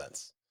team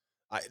events.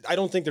 I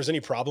don't think there's any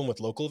problem with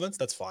local events.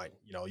 That's fine.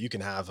 You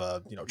can have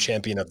a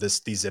champion of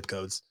these zip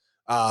codes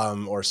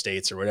or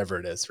states or whatever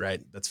it is,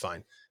 right? That's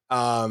fine.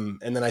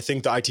 And then I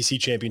think the ITC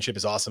championship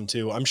is awesome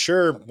too. I'm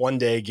sure one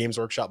day Games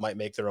Workshop might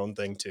make their own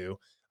thing too.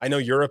 I know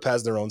Europe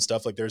has their own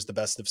stuff. Like there's the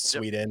best of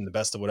Sweden, the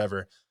best of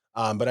whatever.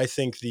 But I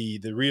think the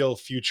real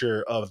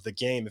future of the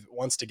game, if it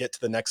wants to get to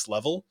the next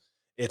level,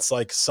 it's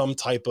like some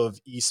type of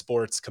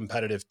esports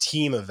competitive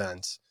team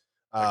event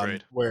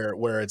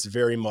where it's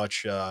very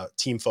much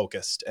team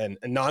focused and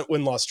not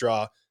win, loss,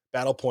 draw,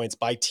 battle points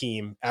by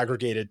team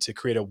aggregated to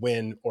create a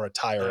win or a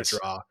tie or a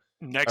draw.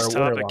 Next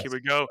topic, here we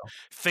go.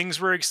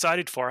 Things we're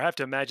excited for. I have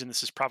to imagine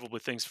this is probably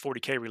things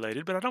 40K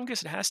related, but I don't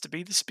guess it has to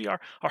be. This will be our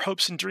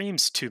hopes and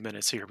dreams 2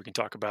 minutes here we can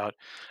talk about.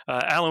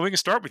 Alan, we can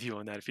start with you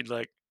on that if you'd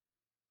like.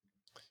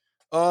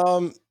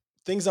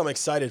 Things I'm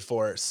excited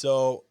for.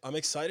 So I'm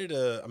excited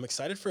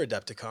for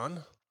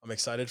Adepticon. I'm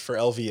excited for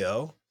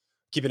LVO.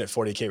 Keeping it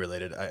 40K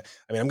related. I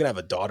mean, I'm gonna have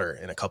a daughter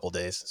in a couple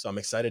days, so I'm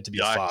excited to be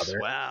a father.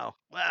 Wow.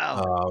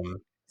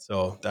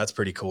 So that's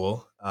pretty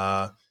cool.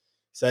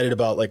 Excited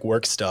about like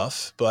work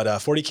stuff, but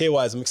 40K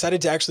wise, I'm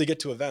excited to actually get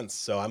to events.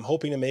 So I'm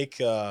hoping to make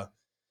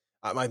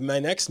my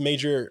next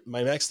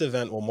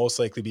event will most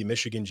likely be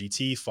Michigan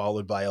GT,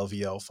 followed by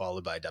LVO,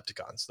 followed by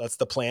Adepticon. So that's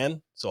the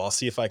plan. So I'll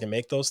see if I can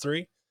make those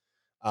three,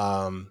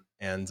 and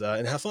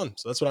have fun.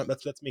 So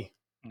that's me.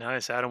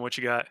 Nice, Adam. What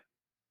you got?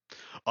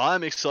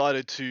 I'm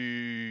excited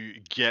to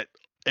get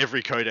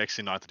every codex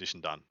in 9th edition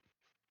done.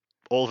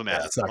 All of them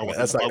out. That's not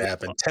gonna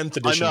happen. 10th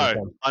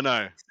edition. I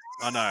know.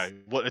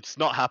 Well, it's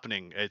not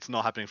happening. It's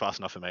not happening fast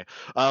enough for me.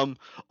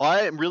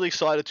 I am really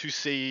excited to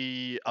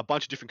see a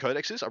bunch of different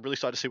codexes. I'm really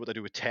excited to see what they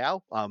do with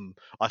Tau.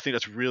 I think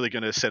that's really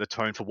going to set a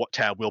tone for what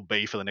Tau will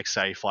be for the next,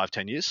 say,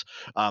 5-10 years.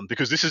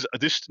 Because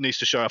this needs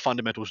to show a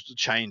fundamental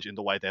change in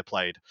the way they're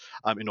played,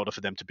 in order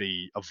for them to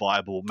be a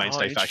viable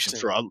mainstay faction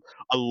for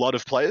a lot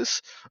of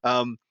players.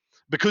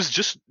 Because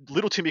just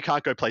little Timmy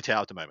can't go play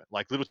Tau at the moment.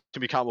 Like little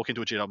Timmy can't walk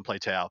into a GW and play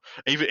Tau.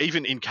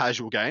 Even in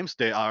casual games,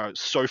 they are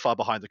so far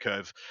behind the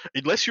curve.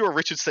 Unless you're a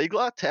Richard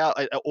Siegler, Tau,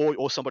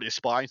 or somebody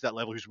aspiring to that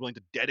level who's willing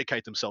to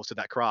dedicate themselves to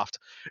that craft,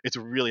 it's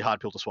a really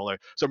hard pill to swallow.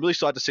 So I'm really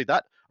excited to see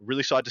that. I'm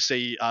really excited to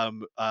see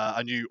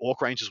a new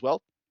Orc range as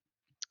well.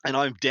 And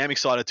I'm damn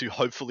excited to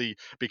hopefully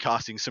be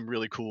casting some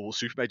really cool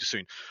Super Majors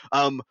soon.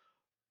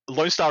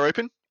 Lone Star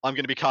Open, I'm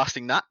going to be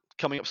casting that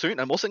coming up soon.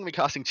 I'm also going to be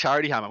casting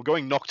Charity Hammer. I'm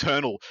going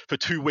Nocturnal for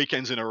 2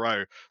 weekends in a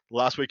row.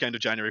 Last weekend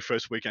of January,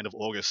 first weekend of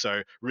August.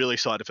 So really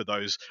excited for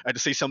those and to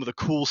see some of the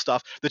cool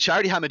stuff. The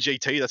Charity Hammer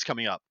GT that's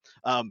coming up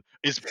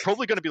is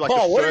probably going to be like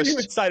Paul, the what first... are you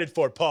excited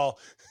for, Paul?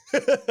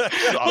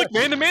 Look,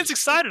 man, the man's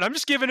excited. I'm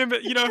just giving him,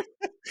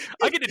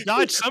 I get to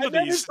dodge some of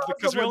these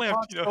because we only have,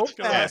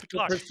 half the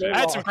clock. I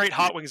had some great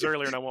hot wings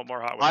earlier, and I want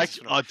more hot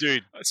wings.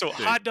 Dude. So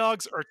hot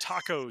dogs or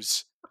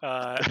tacos?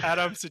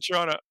 Adam, since you're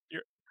on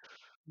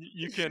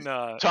you can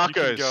tacos. You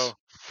can go.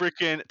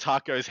 Freaking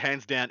tacos,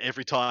 hands down,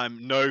 every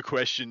time, no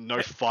question,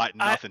 no fight,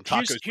 nothing.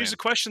 Tacos. Here's a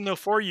question though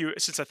for you,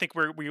 since I think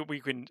we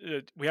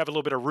have a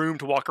little bit of room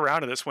to walk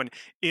around in this one.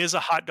 Is a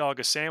hot dog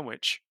a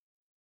sandwich?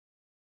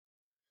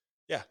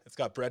 Yeah, it's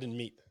got bread and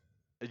meat.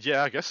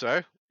 Yeah, I guess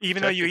so.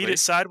 Even though you eat it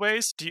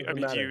sideways, do you? I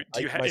mean, do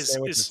you my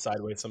sandwich is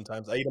sideways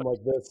sometimes. I eat them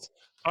like this.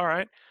 All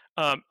right,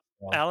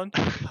 Alan,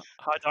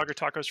 hot dog or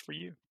tacos for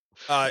you?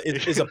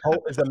 Is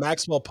the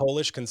Maxwell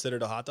Polish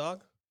considered a hot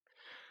dog?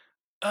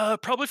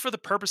 Probably for the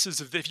purposes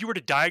of if you were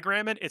to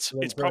diagram it, it's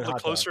probably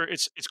closer.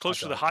 It's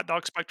closer to the hot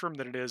dog spectrum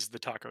than it is the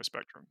taco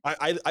spectrum.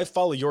 I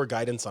follow your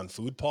guidance on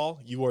food, Paul.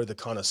 You are the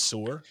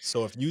connoisseur.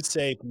 So if you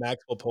say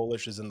Maxwell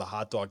Polish is in the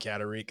hot dog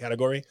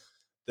category,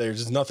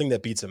 there's nothing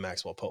that beats a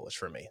Maxwell Polish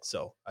for me.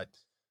 So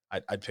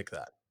I'd pick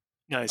that.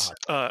 Nice.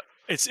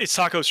 It's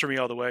tacos for me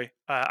all the way.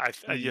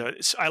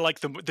 I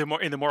like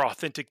the more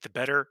authentic, the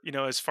better.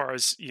 As far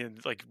as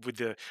like with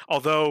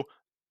although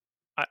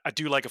I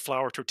do like a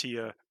flour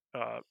tortilla.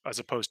 As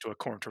opposed to a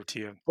corn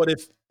tortilla. But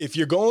if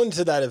you're going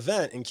to that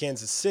event in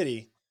Kansas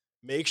City,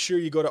 make sure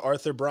you go to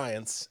Arthur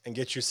Bryant's and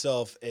get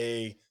yourself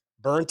a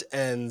burnt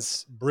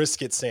ends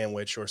brisket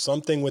sandwich or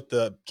something with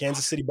the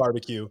Kansas City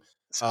barbecue.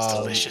 It's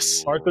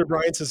delicious. Arthur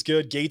Bryant's is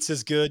good. Gates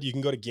is good. You can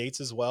go to Gates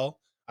as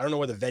well. I don't know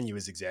where the venue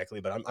is exactly,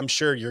 but I'm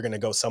sure you're going to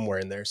go somewhere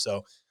in there.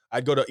 So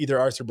I'd go to either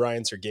Arthur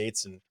Bryant's or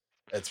Gates and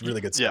It's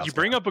really good Yeah. stuff. You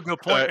bring man. up a good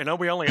point. I know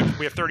we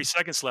have 30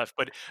 seconds left,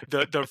 but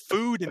the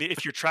food and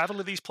if you're traveling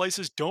to these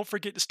places, don't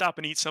forget to stop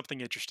and eat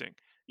something interesting.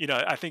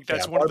 I think Yeah,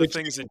 that's one of the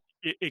barbecue. things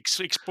that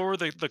explore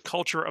the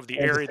culture of the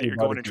Kansas area that City you're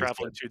going and barbecue is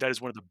traveling good. to. That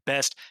is one of the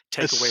best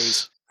takeaways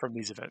Es- from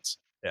these events.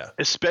 Yeah.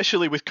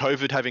 Especially with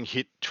COVID having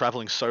hit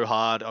traveling so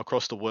hard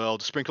across the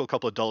world, sprinkle a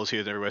couple of dollars here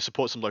and everywhere,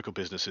 support some local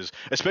businesses.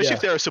 Especially Yeah.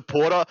 if they're a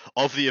supporter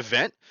of the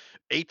event,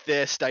 eat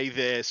there, stay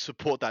there,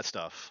 support that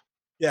stuff.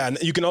 Yeah, and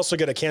you can also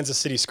get a Kansas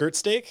City skirt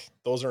steak.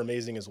 Those are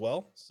amazing as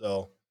well.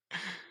 So,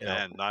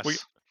 And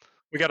nice.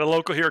 We got a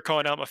local here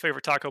calling out my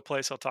favorite taco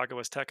place, El Taco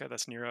Azteca.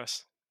 That's near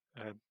us.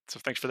 So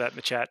thanks for that in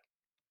the chat.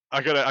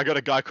 I got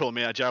a guy calling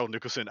me out, Gerald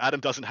Nicholson. Adam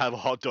doesn't have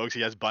hot dogs;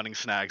 he has Bunnings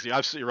snags. You're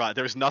absolutely right.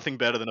 There is nothing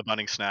better than a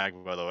Bunnings snag,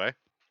 by the way.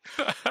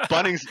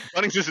 Bunnings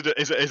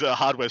is a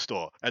hardware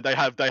store, and they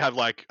have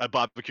like a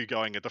barbecue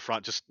going at the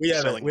front, just we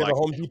have selling a like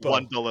Home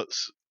Depot.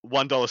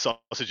 $1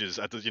 sausages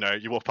at the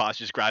you walk past,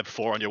 you just grab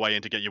 4 on your way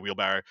in to get your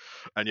wheelbarrow,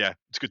 and yeah,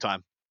 it's a good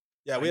time.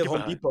 Yeah, we have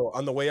Home Depot.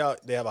 On the way out,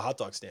 they have a hot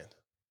dog stand.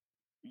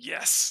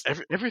 Yes.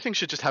 Everything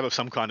should just have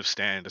some kind of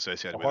stand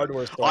associated A with it.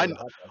 hardware store with a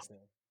hot dog stand.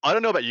 I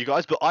don't know about you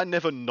guys, but I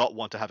never not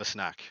want to have a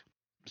snack.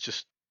 It's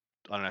just,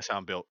 I don't know, that's how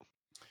I'm built.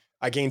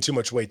 I gained too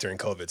much weight during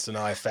COVID, so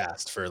now I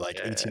fast for like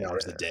 18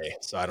 hours a day,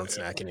 so I don't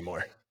snack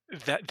anymore.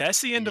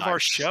 That's the end of our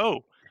Nice.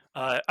 show.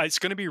 It's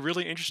going to be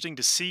really interesting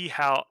to see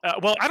how.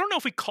 Well, I don't know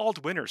if we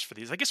called winners for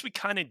these. I guess we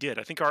kind of did.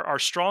 I think our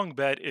strong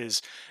bet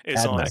is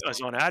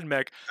on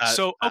AdMech.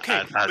 So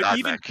okay, but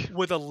even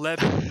with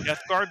 11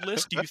 Death Guard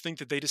lists, do you think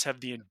that they just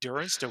have the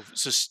endurance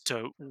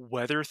to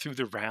weather through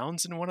the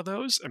rounds in one of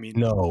those? I mean,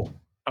 No.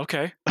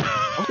 Okay,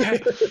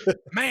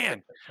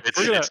 man,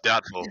 It's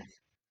doubtful.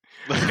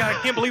 I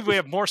can't believe we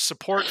have more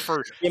support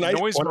for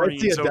noise when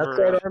marines I see a Death over.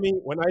 Guard army,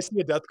 when I see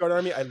a Death Guard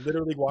army, I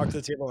literally walk to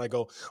the table and I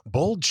go,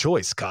 "Bold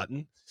choice,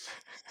 Cotton."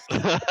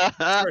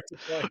 My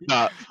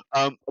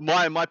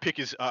pick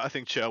is I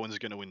think Sherwin's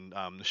going to win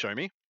Show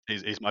Me.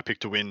 He's my pick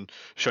to win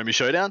Show Me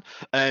Showdown,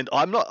 and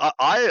I'm not.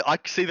 I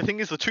see the thing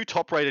is the 2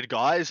 top-rated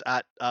guys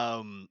at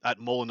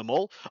Maul in the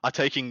Mall are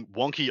taking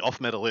wonky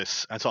off-meta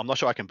lists, and so I'm not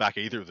sure I can back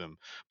either of them.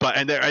 But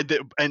and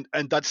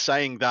that's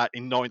saying that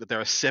in knowing that there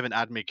are 7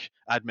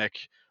 AdMech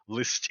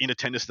lists in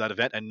attendance to that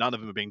event, and none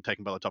of them are being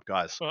taken by the top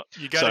guys. Well,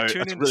 you got to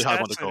tune in really to hard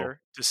one to call. StatCenter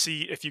to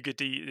see if you get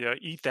to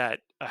eat that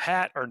a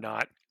hat or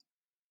not.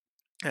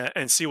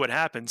 And see what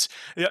happens.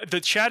 The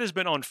chat has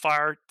been on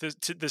fire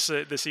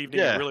this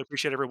evening. I really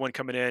appreciate everyone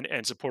coming in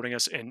and supporting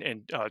us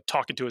and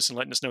talking to us and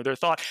letting us know their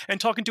thought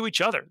and talking to each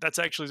other. That's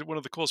actually one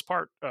of the coolest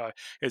part.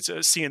 Is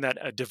seeing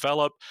that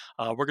develop.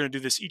 We're going to do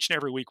this each and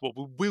every week.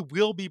 We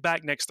will be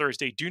back next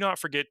Thursday. Do not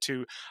forget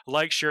to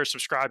like, share,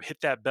 subscribe,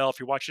 hit that bell. If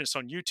you're watching us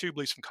on YouTube,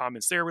 leave some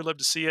comments there. We'd love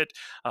to see it.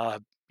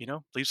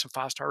 Leave some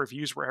 5-star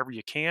reviews wherever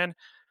you can.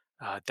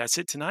 That's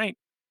it tonight.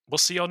 We'll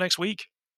see y'all next week.